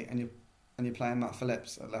 quality and you're playing Matt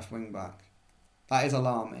Phillips at left wing back. That is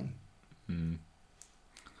alarming.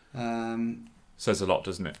 Says a lot,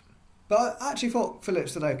 doesn't it? But I actually thought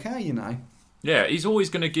Phillips did okay, you know. Yeah, he's always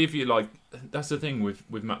going to give you, like, that's the thing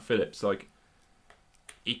with Matt Phillips, like,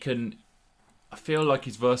 he can, I feel like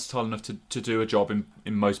he's versatile enough to do a job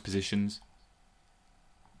in most positions.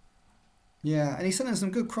 Yeah, and he sent in some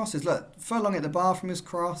good crosses. Look, Furlong hit the bar from his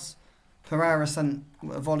cross. Pereira sent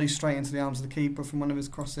a volley straight into the arms of the keeper from one of his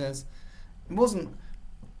crosses. It wasn't...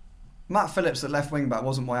 Matt Phillips at left wing back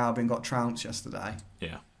wasn't why Albion got trounced yesterday.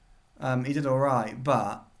 Yeah. He did all right,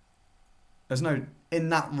 but there's no... In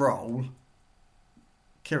that role,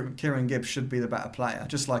 Kieran Gibbs should be the better player.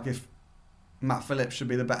 Just like if Matt Phillips should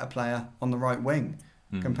be the better player on the right wing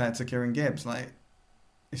compared to Kieran Gibbs. Like,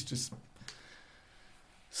 it's just...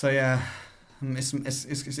 So, yeah...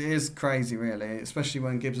 It is crazy, really, especially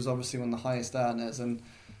when Gibbs is obviously one of the highest earners and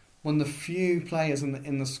one of the few players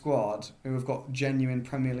in the squad who have got genuine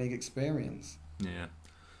Premier League experience. Yeah.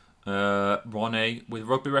 Ronnie, with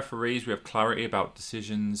rugby referees, we have clarity about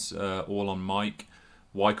decisions all on mic.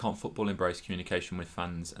 Why can't football embrace communication with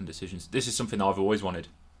fans and decisions? This is something I've always wanted.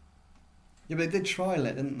 Yeah, but they did trial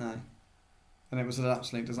it, didn't they? And it was an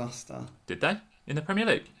absolute disaster. Did they? In the Premier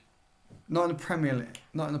League? Not in the Premier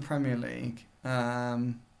League.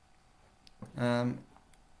 Hang on.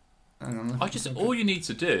 All you need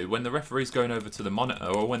to do when the referee's going over to the monitor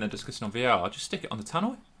or when they're discussing on VAR, just stick it on the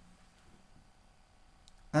tannoy.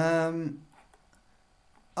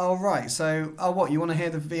 Oh right. So, what you want to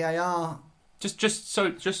hear the VAR? Just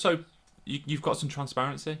so you've got some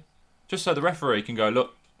transparency. Just so the referee can go,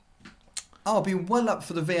 look. Oh, I'll be well up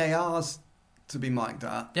for the VARs to be mic'd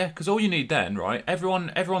up. Yeah, because all you need then, right?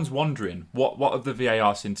 Everyone's wondering what of the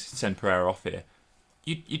VAR seen to send Pereira off here.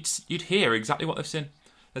 You'd hear exactly what they've seen.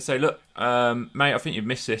 They say, look, mate, I think you've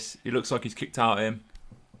missed this. It looks like he's kicked out at him.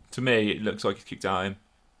 To me, it looks like he's kicked out at him.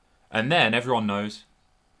 And then everyone knows.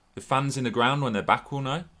 The fans in the ground when they're back will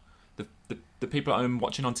know. The people at home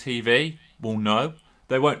watching on TV will know.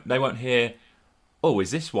 They won't hear, oh,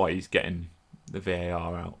 is this why he's getting the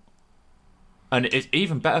VAR out? And it's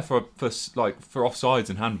even better for offsides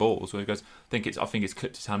and handballs where he goes, I think it's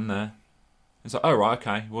clipped his hand there. It's like, oh right,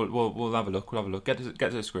 okay, we'll have a look. Get to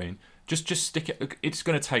the screen. Just stick it. It's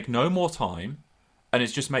going to take no more time, and it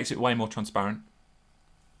just makes it way more transparent.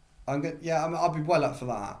 I'll be well up for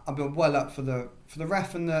that. I'll be well up for the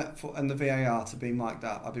ref and the VAR to be mic'd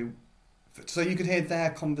up. So you could hear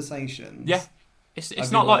their conversations. Yeah,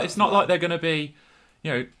 it's not like they're going to be,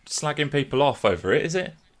 slagging people off over it, is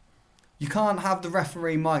it? You can't have the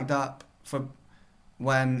referee mic'd up for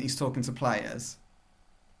when he's talking to players.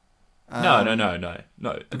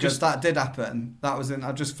 No. Because that did happen. That was in.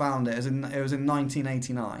 I just found it. It was in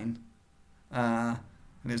 1989. And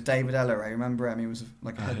it was David Elleray. Remember him? He was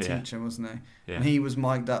like a head teacher, wasn't he? Yeah. And he was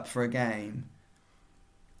mic'd up for a game.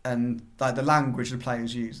 And like the language the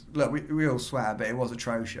players used. Look, we all swear, but it was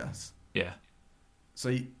atrocious. Yeah.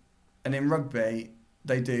 So, and in rugby,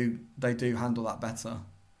 they do handle that better.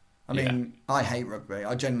 I mean, I hate rugby.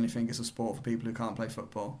 I genuinely think it's a sport for people who can't play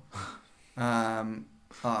football.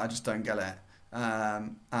 I just don't get it.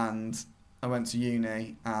 And I went to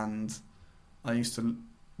uni, and I used to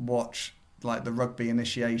watch like the rugby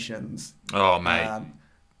initiations. Oh, mate.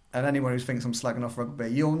 And anyone who thinks I'm slagging off rugby,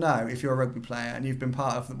 you'll know if you're a rugby player and you've been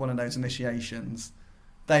part of one of those initiations,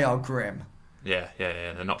 they are grim. Yeah.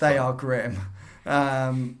 They're not. They fun. are grim.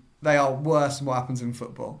 They are worse than what happens in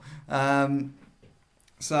football.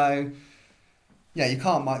 So, yeah, you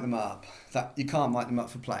can't mic them up. You can't mic them up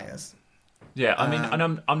for players. Yeah, I mean,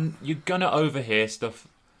 and I'm you're gonna overhear stuff.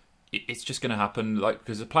 It's just gonna happen, like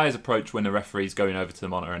because the players approach when the referee's going over to the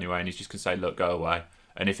monitor anyway, and he's just gonna say, "Look, go away."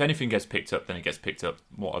 And if anything gets picked up, then it gets picked up.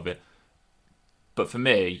 What of it? But for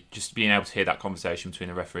me, just being able to hear that conversation between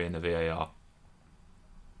the referee and the VAR.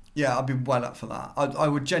 Yeah, I'd be well up for that. I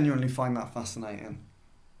would genuinely find that fascinating.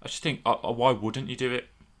 I just think, why wouldn't you do it?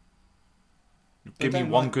 Give me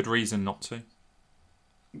one good reason not to.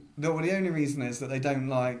 No, well, the only reason is that they don't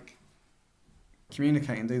like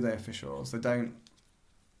communicating, do they, officials? They're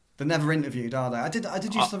never interviewed, are they? I did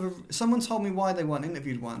used to have someone told me why they weren't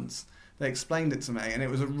interviewed once. They explained it to me, and it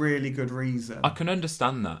was a really good reason. I can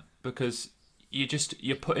understand that, because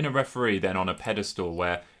you're putting a referee then on a pedestal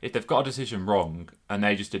where if they've got a decision wrong and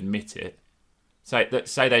they just admit it, say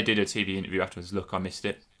they did a TV interview afterwards, look, I missed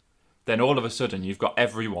it, then all of a sudden you've got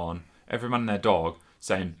every man and their dog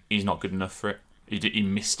saying he's not good enough for it. He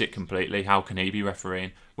missed it completely. How can he be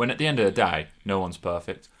refereeing? When at the end of the day, no one's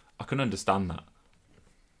perfect. I can understand that.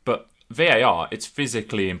 But VAR, it's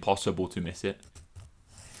physically impossible to miss it.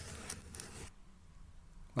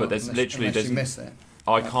 But Well, unless you miss it.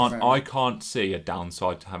 I can't see a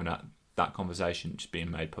downside to having that conversation just being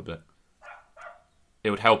made public. It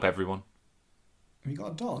would help everyone. Have you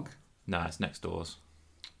got a dog? Nah, it's next doors.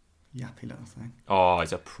 Yappy little thing. Oh,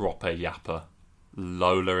 it's a proper yapper.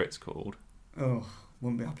 Lola, it's called. Oh,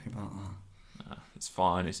 wouldn't be happy about that. Nah, it's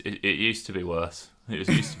fine. It used to be worse. It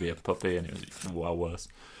used to be a puppy, and it was well worse.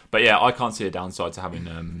 But yeah, I can't see a downside to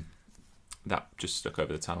having that just stuck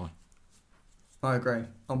over the tannoy. I agree.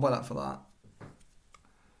 I'm well up for that.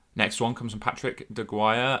 Next one comes from Patrick de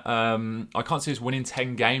Guaya. I can't see us winning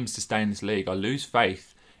 10 games to stay in this league. I lose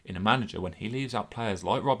faith in a manager when he leaves out players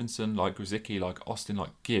like Robinson, like Grzycki, like Austin, like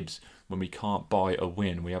Gibbs, when we can't buy a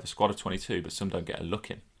win. We have a squad of 22, but some don't get a look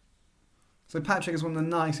in. So Patrick is one of the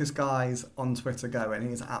nicest guys on Twitter going.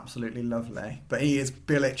 He is absolutely lovely. But he is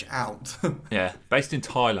Bilic out. Yeah, based in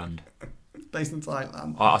Thailand. Based in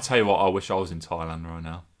Thailand. I'll tell you what, I wish I was in Thailand right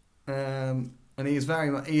now. And he is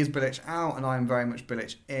Bilic out, and I am very much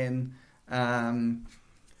Bilic in.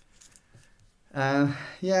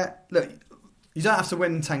 Yeah, look, you don't have to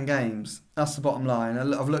win 10 games. That's the bottom line.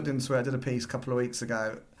 I've looked into it. I did a piece a couple of weeks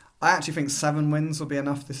ago. I actually think 7 wins will be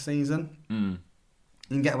enough this season.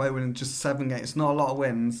 You can get away with just 7 games. It's not a lot of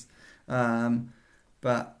wins,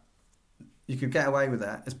 but you could get away with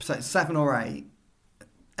it. It's 7 or 8.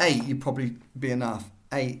 8 you'd probably be enough.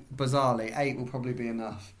 8, bizarrely, 8 will probably be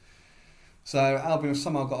enough. So Albion have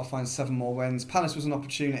somehow got to find 7 more wins. Palace was an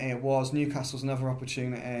opportunity, it was. Newcastle's another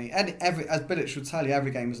opportunity. As Bilic would tell you,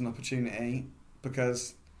 every game is an opportunity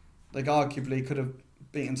because they arguably could have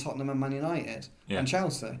beaten Tottenham and Man United and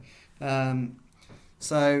Chelsea.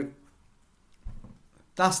 So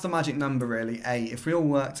that's the magic number, really, 8. If we all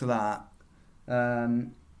work to that,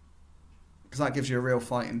 because that gives you a real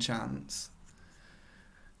fighting chance.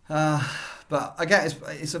 But I get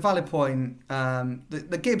it's a valid point.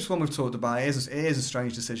 The Gibbs one we've talked about, it is a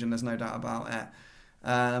strange decision, there's no doubt about it.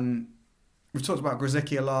 We've talked about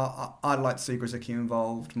Grzycki a lot. I'd like to see Grzycki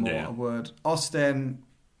involved more. I would. Austin,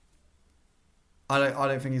 I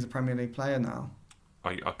don't think he's a Premier League player now.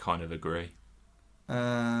 I kind of agree.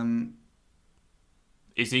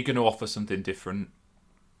 Is he going to offer something different?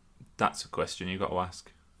 That's a question you've got to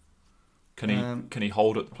ask. Can he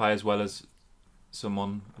hold up the play as well as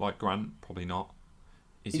someone like Grant? Probably not.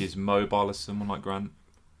 Is he as mobile as someone like Grant?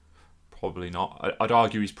 Probably not. I'd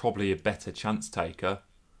argue he's probably a better chance taker,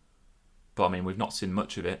 but I mean we've not seen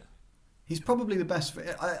much of it. He's probably the best.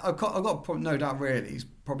 I've got no doubt. Really, he's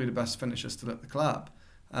probably the best finisher still at the club.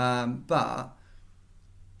 But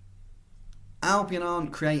Albion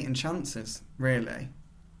aren't creating chances. Really,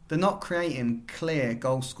 they're not creating clear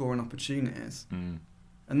goal scoring opportunities,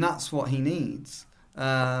 and that's what he needs.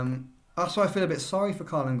 That's why I feel a bit sorry for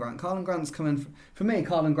Carlin Grant. Carlin Grant's coming for me.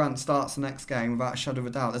 Carlin Grant starts the next game without a shadow of a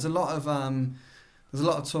doubt. There's a lot of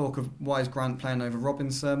talk of why is Grant playing over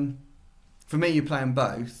Robinson. For me, you're playing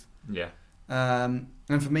both. Yeah. And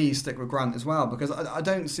for me, you stick with Grant as well because I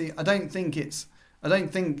don't think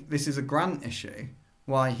this is a Grant issue.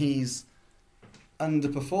 Why he's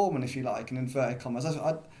underperforming, if you like, in inverted commas.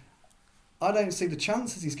 I don't see the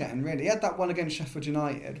chances he's getting, really. He had that one against Sheffield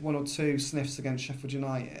United, 1 or 2 sniffs against Sheffield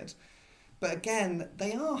United. But again,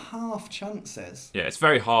 they are half chances. Yeah, it's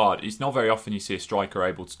very hard. It's not very often you see a striker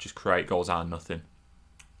able to just create goals out of nothing.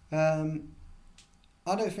 I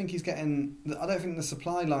don't think he's getting... I don't think the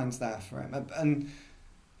supply line's there for him. And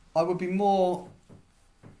I would be more...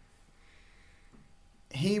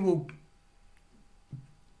 He will...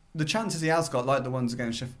 The chances he has got, like the ones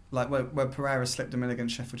against like where Pereira slipped him in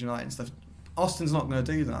against Sheffield United and stuff, Austin's not going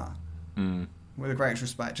to do that. With the greatest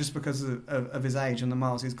respect, just because of his age and the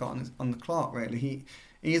miles he's got on the clock. Really,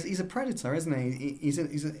 he's a predator, isn't he? He's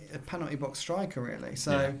a penalty box striker, really.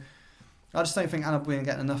 So yeah. I just don't think Albion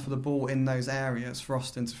getting enough of the ball in those areas for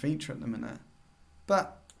Austin to feature at the minute.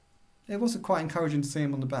 But it was quite encouraging to see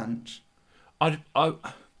him on the bench.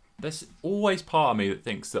 There's always part of me that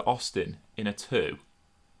thinks that Austin in a 2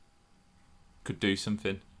 could do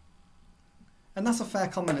something. And that's a fair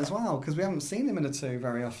comment as well, because we haven't seen him in a 2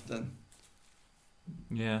 very often.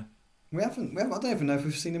 Yeah. We haven't. I don't even know if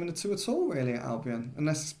we've seen him in a 2 at all, really, at Albion,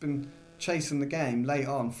 unless it's been chasing the game late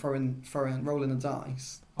on, rolling the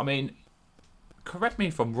dice. I mean, correct me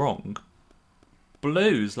if I'm wrong.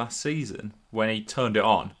 Blues last season, when he turned it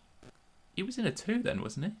on, he was in a 2 then,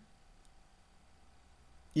 wasn't he?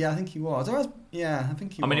 Yeah, I think he was. I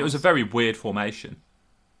think he was. I mean, it was a very weird formation.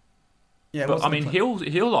 Yeah, but I mean,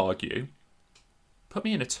 he'll argue, put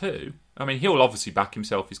me in a 2. I mean, he'll obviously back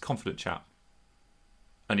himself. He's a confident chap,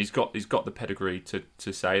 and he's got the pedigree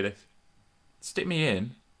to say this. Stick me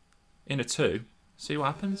in a 2, see what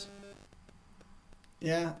happens.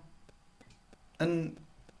 Yeah, and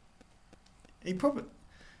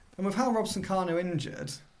with how Robson Kanu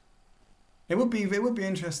injured, it would be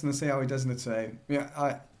interesting to see how he does in a 2. Yeah,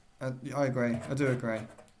 I agree. I do agree.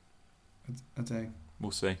 I do.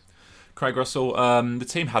 We'll see. Craig Russell, the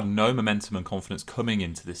team had no momentum and confidence coming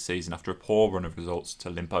into this season after a poor run of results to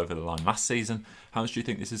limp over the line last season. How much do you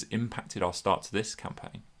think this has impacted our start to this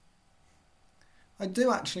campaign? I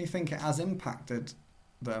do actually think it has impacted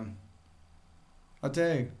them. I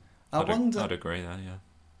do. I'd agree there, yeah.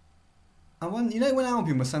 I wonder, when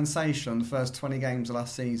Albion were sensational in the first 20 games of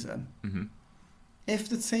last season, mm-hmm. if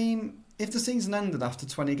the season ended after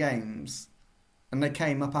 20 games and they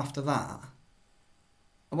came up after that,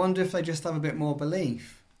 I wonder if they just have a bit more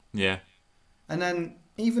belief. Yeah. And then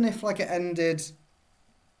even if it ended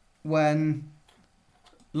when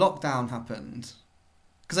lockdown happened,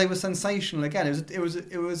 because they were sensational again. It was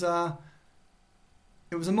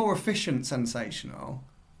a more efficient sensational.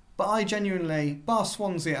 But I genuinely, bar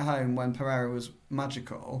Swansea at home when Pereira was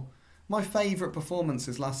magical, my favourite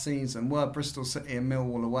performances last season were Bristol City and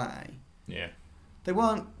Millwall away. Yeah. They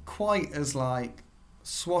weren't quite as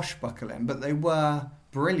swashbuckling, but they were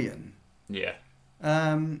brilliant. Yeah.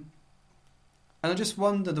 And I just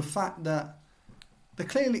wonder the fact that they're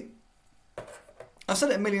clearly... I've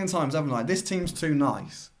said it a million times, haven't I? This team's too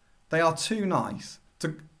nice. They are too nice.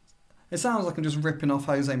 It sounds like I'm just ripping off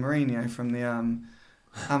Jose Mourinho from the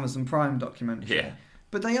Amazon Prime documentary. Yeah.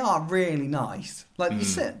 But they are really nice. You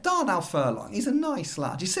sit... Darnell Furlong, he's a nice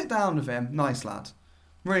lad. You sit down with him, nice lad.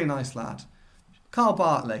 Really nice lad. Carl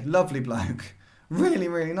Bartley, lovely bloke. Really,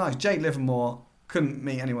 really nice. Jake Livermore... couldn't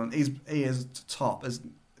meet anyone. He is top.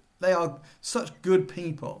 They are such good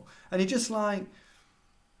people, and you just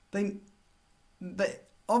they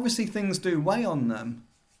obviously things do weigh on them,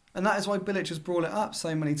 and that is why Bilic has brought it up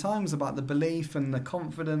so many times about the belief and the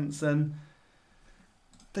confidence, and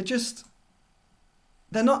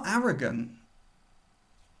they're not arrogant.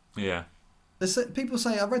 Yeah. People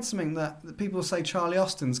say, I read something that people say Charlie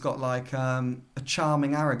Austin's got a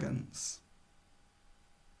charming arrogance.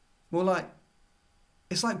 Well,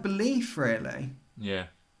 it's belief, really. Yeah.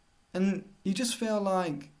 And you just feel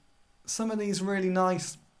like some of these really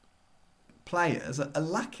nice players are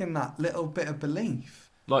lacking that little bit of belief.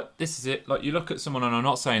 This is it. You look at someone, and I'm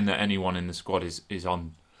not saying that anyone in the squad is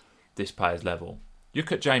on this player's level. You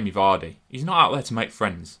look at Jamie Vardy. He's not out there to make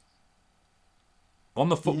friends. On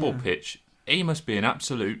the football pitch, he must be an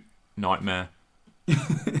absolute nightmare.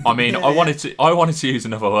 I mean, I wanted to use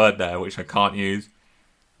another word there, which I can't use.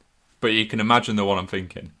 But you can imagine the one I'm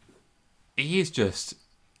thinking. He is just...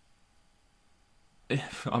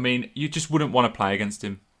 I mean, you just wouldn't want to play against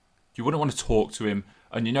him. You wouldn't want to talk to him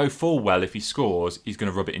And you know full well if he scores, he's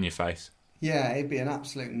going to rub it in your face. Yeah, it'd be an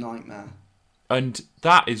absolute nightmare. And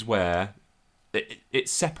that is where it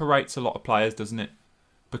separates a lot of players, doesn't it?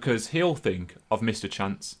 Because he'll think, I've missed a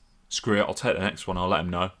chance. Screw it, I'll take the next one, I'll let him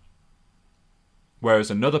know.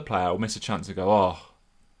 Whereas another player will miss a chance and go, oh,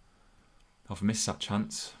 I've missed that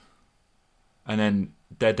chance. And then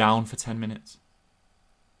they're down for 10 minutes.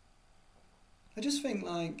 I just think,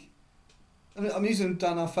 like... I'm using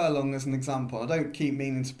Darnell Furlong as an example. I don't keep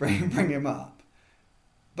meaning to bring him up.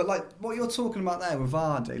 But, like, what you're talking about there with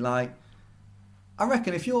Vardy, like... I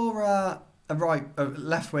reckon if you're a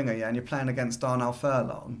left winger, yeah, and you're playing against Darnell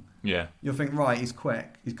Furlong... Yeah. You'll think, right, he's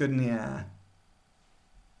quick. He's good in the air.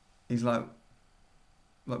 He's like...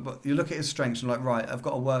 But you look at his strengths and like, right, I've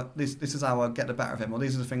got to work. This is how I get the better of him, or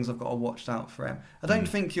these are the things I've got to watch out for him. I don't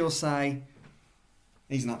think you'll say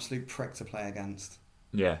he's an absolute prick to play against.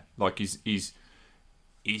 Yeah, like he's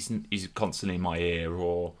constantly in my ear,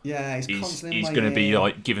 or yeah, he's constantly in my ear. He's going to be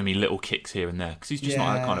like giving me little kicks here and there because he's just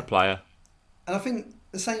not that kind of player. And I think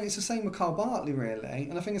it's the same with Carl Bartley, really.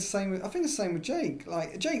 And I think it's the same with Jake.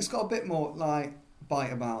 Like Jake's got a bit more like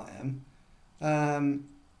bite about him.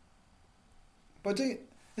 But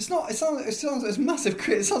it's massive.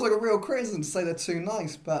 It sounds like a real criticism to say they're too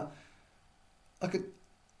nice, but I could,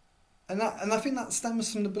 and I think that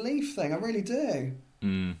stems from the belief thing. I really do.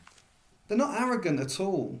 Mm. They're not arrogant at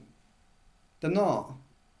all. They're not.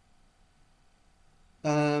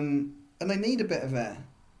 And they need a bit of it.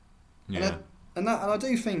 Yeah. And I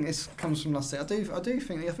do think this comes from last season. I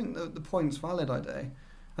think the point's valid.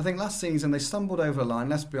 I think last season they stumbled over the line.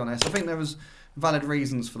 Let's be honest. I think there was valid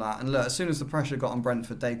reasons for that. And look, as soon as the pressure got on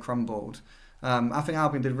Brentford, they crumbled. I think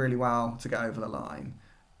Albion did really well to get over the line.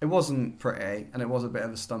 It wasn't pretty, and it was a bit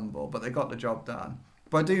of a stumble, but they got the job done.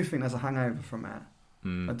 But I do think there's a hangover from it.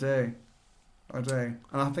 I do. And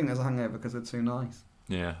I think there's a hangover because they're too nice.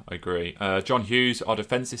 Yeah, I agree. John Hughes, our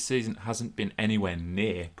defence this season hasn't been anywhere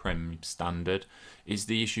near Prem standard. Is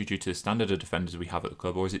the issue due to the standard of defenders we have at the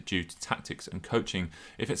club, or is it due to tactics and coaching?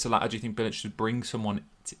 If it's a latter, do you think Bilic should bring someone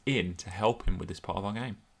in to help him with this part of our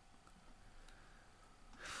game?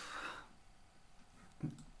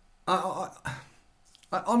 I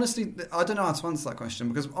honestly, I don't know how to answer that question,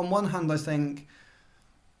 because on one hand I think,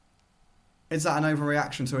 is that an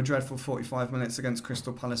overreaction to a dreadful 45 minutes against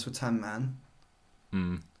Crystal Palace with 10 men?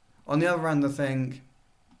 On the other hand, I think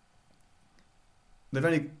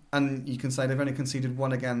you can say they've only conceded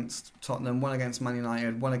one against Tottenham, one against Man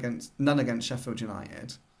United, none against Sheffield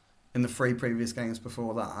United in the 3 previous games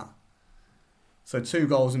before that. So 2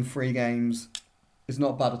 goals in 3 games is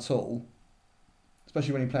not bad at all,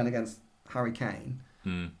 especially when you're playing against Harry Kane.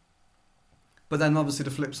 But then obviously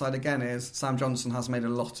the flip side again is Sam Johnson has made a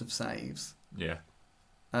lot of saves. Yeah.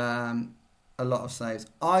 A lot of saves.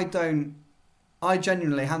 I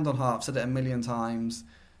genuinely, hand on heart, I've said it a million times,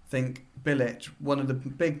 think Bilic, one of the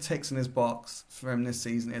big ticks in his box for him this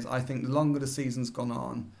season is, I think the longer the season's gone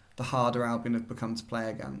on, the harder Albion have become to play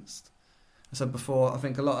against. I said before, I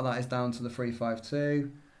think a lot of that is down to the 3-5-2.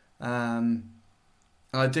 And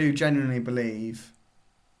I do genuinely believe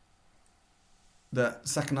that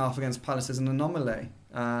second half against Palace is an anomaly.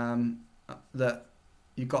 That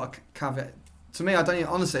you've got a caveat. To me,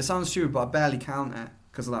 honestly, it sounds stupid, but I barely count it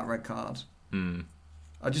because of that red card.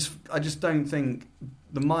 I just don't think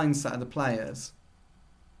the mindset of the players.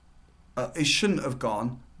 It shouldn't have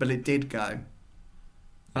gone, but it did go.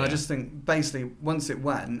 And I just think basically once it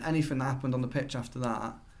went, anything that happened on the pitch after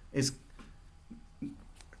that is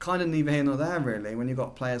kind of neither here nor there really. When you've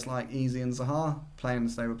got players like Easy and Zaha playing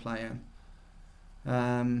as they were playing.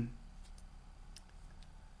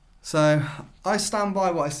 So I stand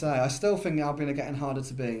by what I say. I still think Albion are getting harder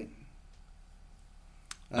to beat.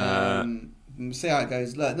 See how it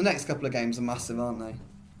goes. Look, the next couple of games are massive, aren't they?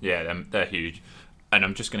 Yeah, they're huge. And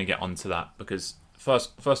I'm just going to get onto that because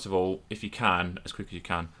first of all, if you can, as quick as you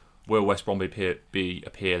can, will West Brom be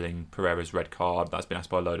appealing Pereira's red card? That's been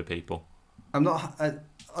asked by a load of people. I'm not.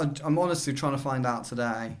 I'm honestly trying to find out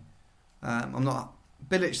today. I'm not.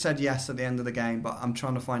 Bilic said yes at the end of the game, but I'm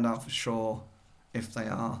trying to find out for sure if they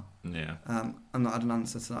are. Yeah. I'm not had an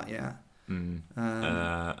answer to that yet. And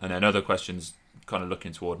then other questions, kind of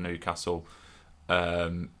looking toward Newcastle.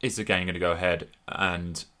 Is the game going to go ahead?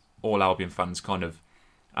 And all Albion fans kind of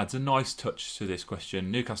adds a nice touch to this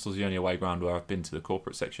question. Newcastle's the only away ground where I've been to the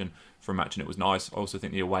corporate section for a match and it was nice. I also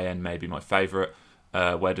think the away end may be my favourite.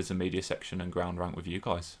 Where does the media section and ground rank with you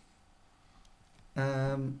guys?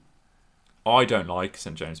 I don't like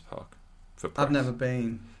St James Park for press. I've never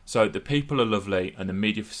been. So the people are lovely and the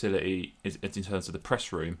media facility is in terms of the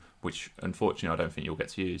press room, which unfortunately I don't think you'll get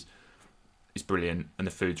to use. is brilliant and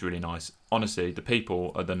the food's really nice. Honestly, the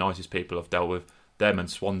people are the nicest people I've dealt with. Them and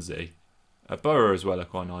Swansea. Borough as well are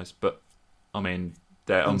quite nice, but I mean,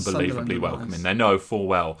 they're And unbelievably Sunderland are welcoming. nice. They know full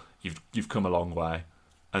well you've come a long way,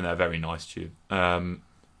 and they're very nice to you.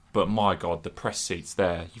 But my God, the press seats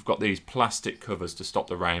there. You've got these plastic covers to stop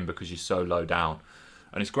the rain because you're so low down.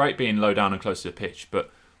 And it's great being low down and close to the pitch,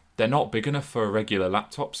 but they're not big enough for a regular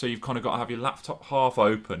laptop, so you've kind of got to have your laptop half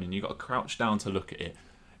open and you've got to crouch down to look at it.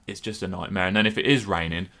 It's just a nightmare. And then if it is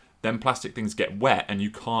raining, then plastic things get wet and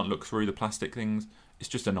you can't look through the plastic things. It's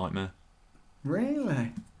just a nightmare.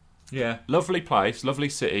 Really? Yeah, lovely place, lovely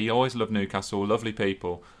city. Always love Newcastle, lovely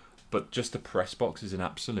people. But just the press box is an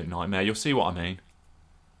absolute nightmare. You'll see what I mean.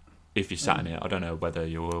 If you're sat in it. I don't know whether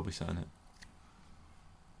you will be sat in it.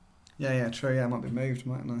 Yeah, true. Yeah, I might be moved,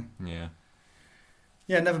 mightn't I? Yeah.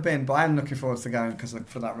 Yeah, never been, but I am looking forward to going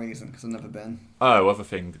for that reason, because I've never been. Oh, other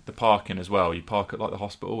thing, the parking as well. You park at like the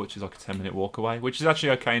hospital, which is like a 10-minute walk away, which is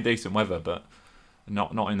actually okay in decent weather, but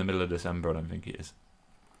not in the middle of December, I don't think it is.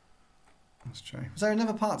 That's true. Was there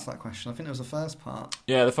another part to that question? I think it was the first part.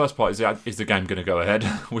 Yeah, the first part is the game going to go ahead,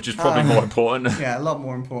 which is probably more important. Yeah, a lot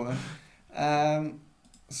more important.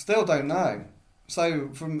 Still don't know. So,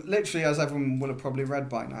 from literally, as everyone will have probably read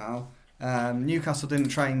by now, Newcastle didn't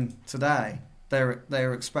train today. They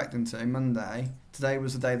were expecting to Monday. Today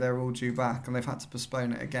was the day they were all due back, and they've had to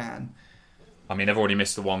postpone it again. I mean, they've already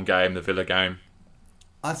missed the one game, the Villa game.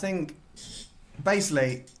 I think,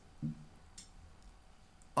 basically,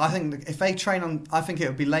 if they train on, I think it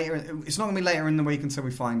would be later. It's not going to be later in the week until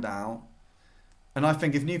we find out. And I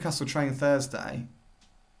think if Newcastle train Thursday,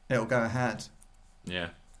 it'll go ahead.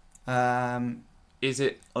 Yeah. Um, Is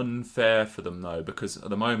it unfair for them though? Because at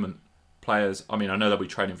the moment, players. I mean, I know they'll be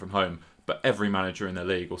training from home, but every manager in the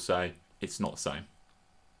league will say it's not the same.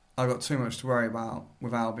 I've got too much to worry about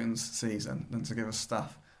with Albion's season than to give us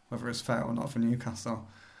stuff, whether it's fair or not for Newcastle.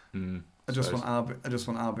 I just want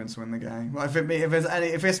Albion to win the game.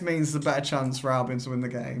 If this means the better chance for Albion to win the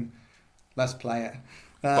game, let's play it.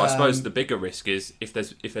 But I suppose the bigger risk is if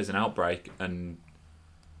there's an outbreak, and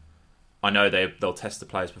I know they'll test the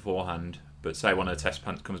players beforehand, but say one of the test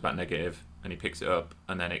pants comes back negative and he picks it up,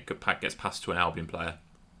 and then it gets passed to an Albion player.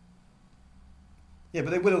 Yeah,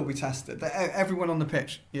 but they will all be tested. Everyone on the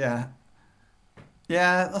pitch. Yeah,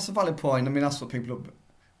 that's a valid point. I mean, that's what people.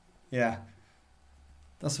 Yeah,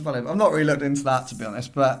 that's a valid. I've not really looked into that, to be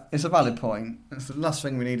honest, but it's a valid point. It's the last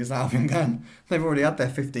thing we need is Albion then. They've already had their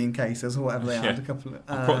 15 cases or whatever they had. A couple.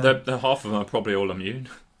 The half of them are probably all immune.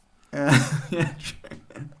 Yeah.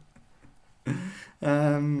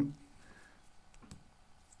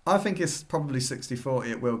 I think it's probably 60-40.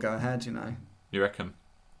 It will go ahead, you know. You reckon?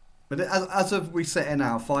 But as of we sit here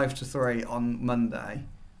now, 5-3 on Monday,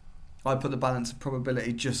 I put the balance of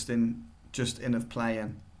probability just in of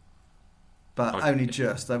playing, but Okay. only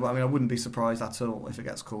just. I mean, I wouldn't be surprised at all if it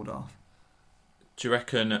gets called off. Do you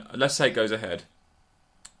reckon? Let's say it goes ahead.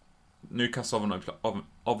 Newcastle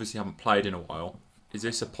obviously haven't played in a while. Is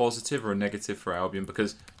this a positive or a negative for Albion?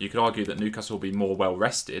 Because you could argue that Newcastle will be more well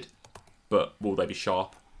rested, but will they be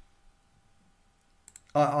sharp?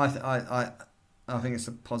 I think it's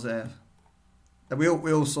a positive. We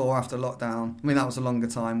all saw after lockdown. I mean, that was a longer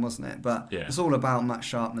time, wasn't it? But yeah. It's all about match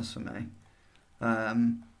sharpness for me.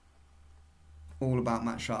 All about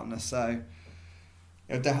match sharpness. So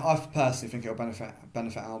I personally think it'll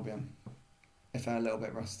benefit Albion if they're a little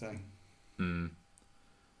bit rusty.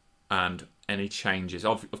 And any changes?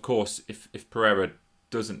 Of course, if Pereira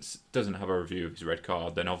doesn't have a review of his red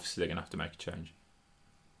card, then obviously they're going to have to make a change.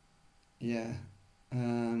 Yeah.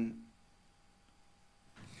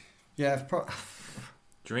 Yeah. Do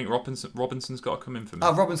you think Robinson's got to come in for me?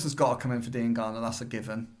 Oh, Robinson's got to come in for Dean Garner. That's a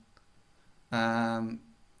given.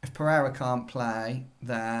 If Pereira can't play,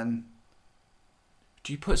 then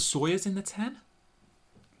do you put Sawyers in the 10?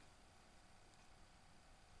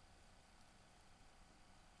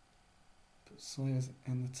 Put Sawyers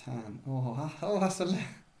in the 10. Oh, that's a.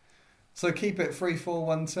 So keep it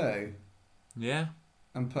 3-4-1-2. Yeah.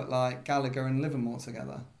 And put like Gallagher and Livermore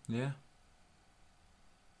together. Yeah.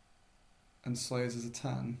 And Sawyers as a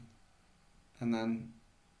 10. And then...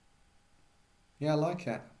 Yeah, I like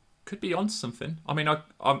it. Could be on something. I mean,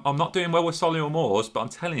 I'm not doing well with Solihull Moors, but I'm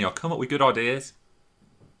telling you, I come up with good ideas.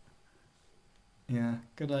 Yeah,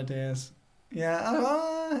 good ideas.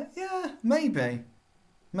 Yeah, maybe.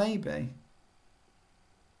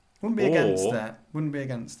 Wouldn't be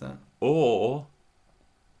against it. Or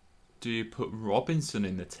do you put Robinson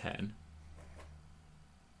in the 10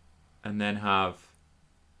 and then have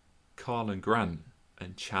Carl and Grant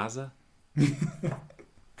and Chazza?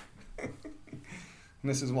 And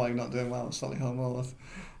this is why you're not doing well with Solihull Moors.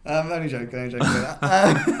 Only joking.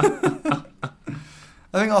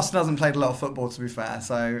 I think Austin hasn't played a lot of football, to be fair,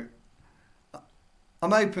 so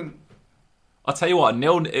I'm open. I'll tell you what,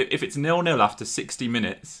 if it's 0-0 after 60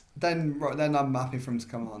 minutes... Then I'm happy for him to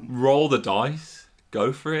come on. Roll the dice.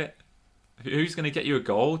 Go for it. Who's going to get you a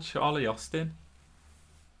goal? Charlie Austin?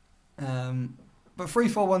 But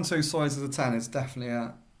 3-4-1-2 Sawyers as a 10 is definitely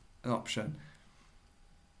an option.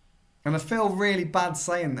 And I feel really bad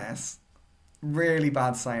saying this. Really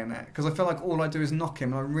bad saying it. Because I feel like all I do is knock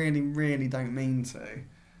him, and I really, really don't mean to.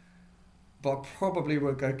 But I probably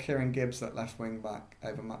would go Kieran Gibbs at left wing back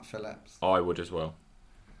over Matt Phillips. I would as well.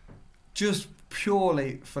 Just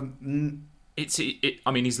purely for...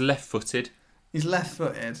 I mean, he's left-footed. He's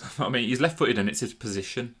left-footed. I mean, he's left-footed and it's his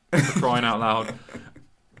position. For crying out loud.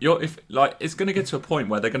 It's going to get to a point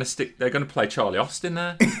where they're going to play Charlie Austin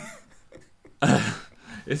there.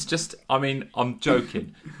 It's just, I mean, I'm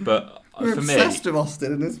joking, but We're for me, obsessed with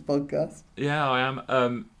Austin in this podcast. Yeah, I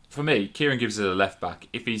am. For me, Kieran Gibbs is a left back.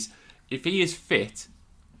 If he is fit,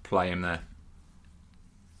 play him there.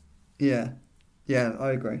 Yeah,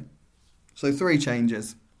 I agree. So 3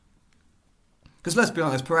 changes. Because let's be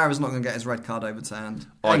honest, Pereira's not going to get his red card overturned.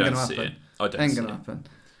 I don't see it. Ain't going to happen.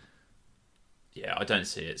 Yeah, I don't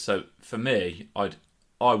see it. So for me,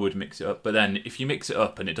 I would mix it up. But then if you mix it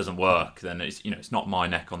up and it doesn't work, then it's not my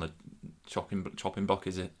neck on the chopping block,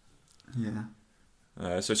 is it? Yeah.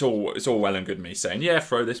 So it's all well and good me saying, yeah,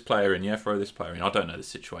 throw this player in, throw this player in. I don't know the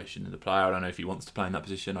situation of the player. I don't know if he wants to play in that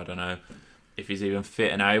position. I don't know if he's even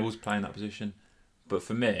fit and able to play in that position. But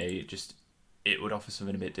for me, it would offer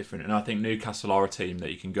something a bit different. And I think Newcastle are a team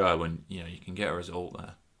that you can go and you can get a result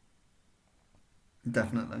there.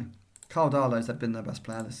 Definitely. Carl Darlow's been their best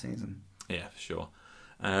player this season. Yeah, for sure.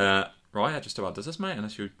 Right, that just about does this, mate,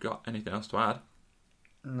 unless you've got anything else to add.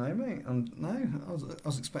 No, mate. I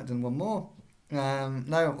was expecting one more.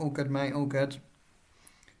 No, all good, mate, all good.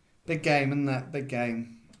 Big game, isn't it? Big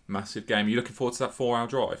game. Massive game. Are you looking forward to that 4-hour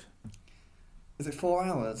drive? Is it 4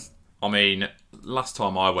 hours? I mean, last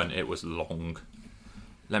time I went, it was long.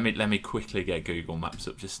 Let me quickly get Google Maps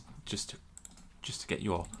up just to get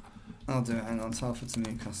your... I'll do it. Hang on. Telford to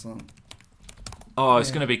Newcastle. Oh,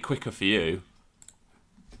 it's going to be quicker for you.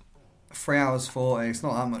 3 hours 40. It's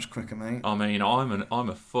not that much quicker, mate. I mean, I'm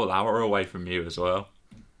a full hour away from you as well.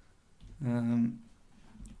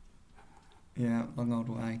 Yeah, long old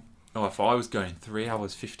way. Oh, if I was going 3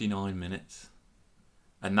 hours 59 minutes,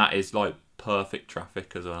 and that is like perfect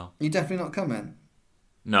traffic as well. You definitely not coming?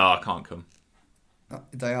 No, I can't come.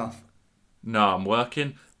 Day off. No, I'm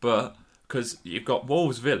working, but because you've got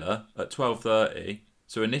Wolves Villa at 12:30,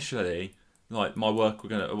 so initially, like my work,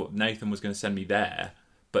 Nathan was going to send me there,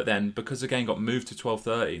 but then because the game got moved to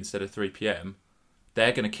 12:30 instead of 3 p.m,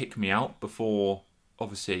 they're going to kick me out before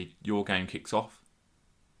obviously your game kicks off.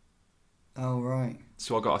 Oh right.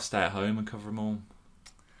 So I got to stay at home and cover them all.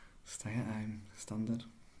 Stay at home, standard.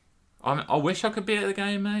 I wish I could be at the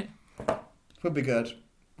game, mate. Would be good.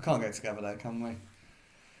 We can't get together though, can we?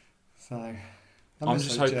 So I'm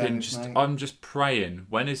just hoping. I'm just praying.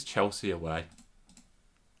 When is Chelsea away?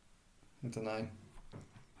 I don't know.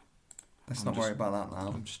 Let's not worry about that now.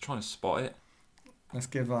 I'm just trying to spot it. Let's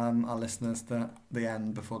give our listeners the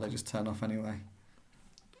end before they just turn off anyway.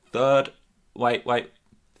 3rd of April.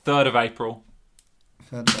 3rd of April.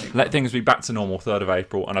 Let things be back to normal. 3rd of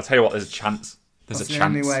April, and I'll tell you what. There's a chance. That's the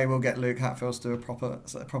only way we'll get Luke Hatfield to do a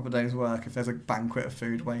proper day's work if there's a banquet of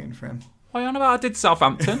food waiting for him. What are you on about? I did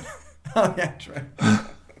Southampton. Oh yeah, true.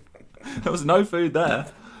 There was no food there.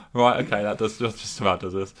 Right, okay, that just about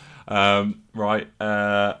does this. Right,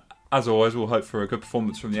 as always, we'll hope for a good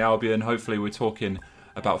performance from the Albion. Hopefully we're talking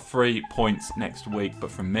about 3 points next week.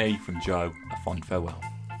 But from me, from Joe, a fond farewell.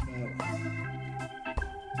 Farewell.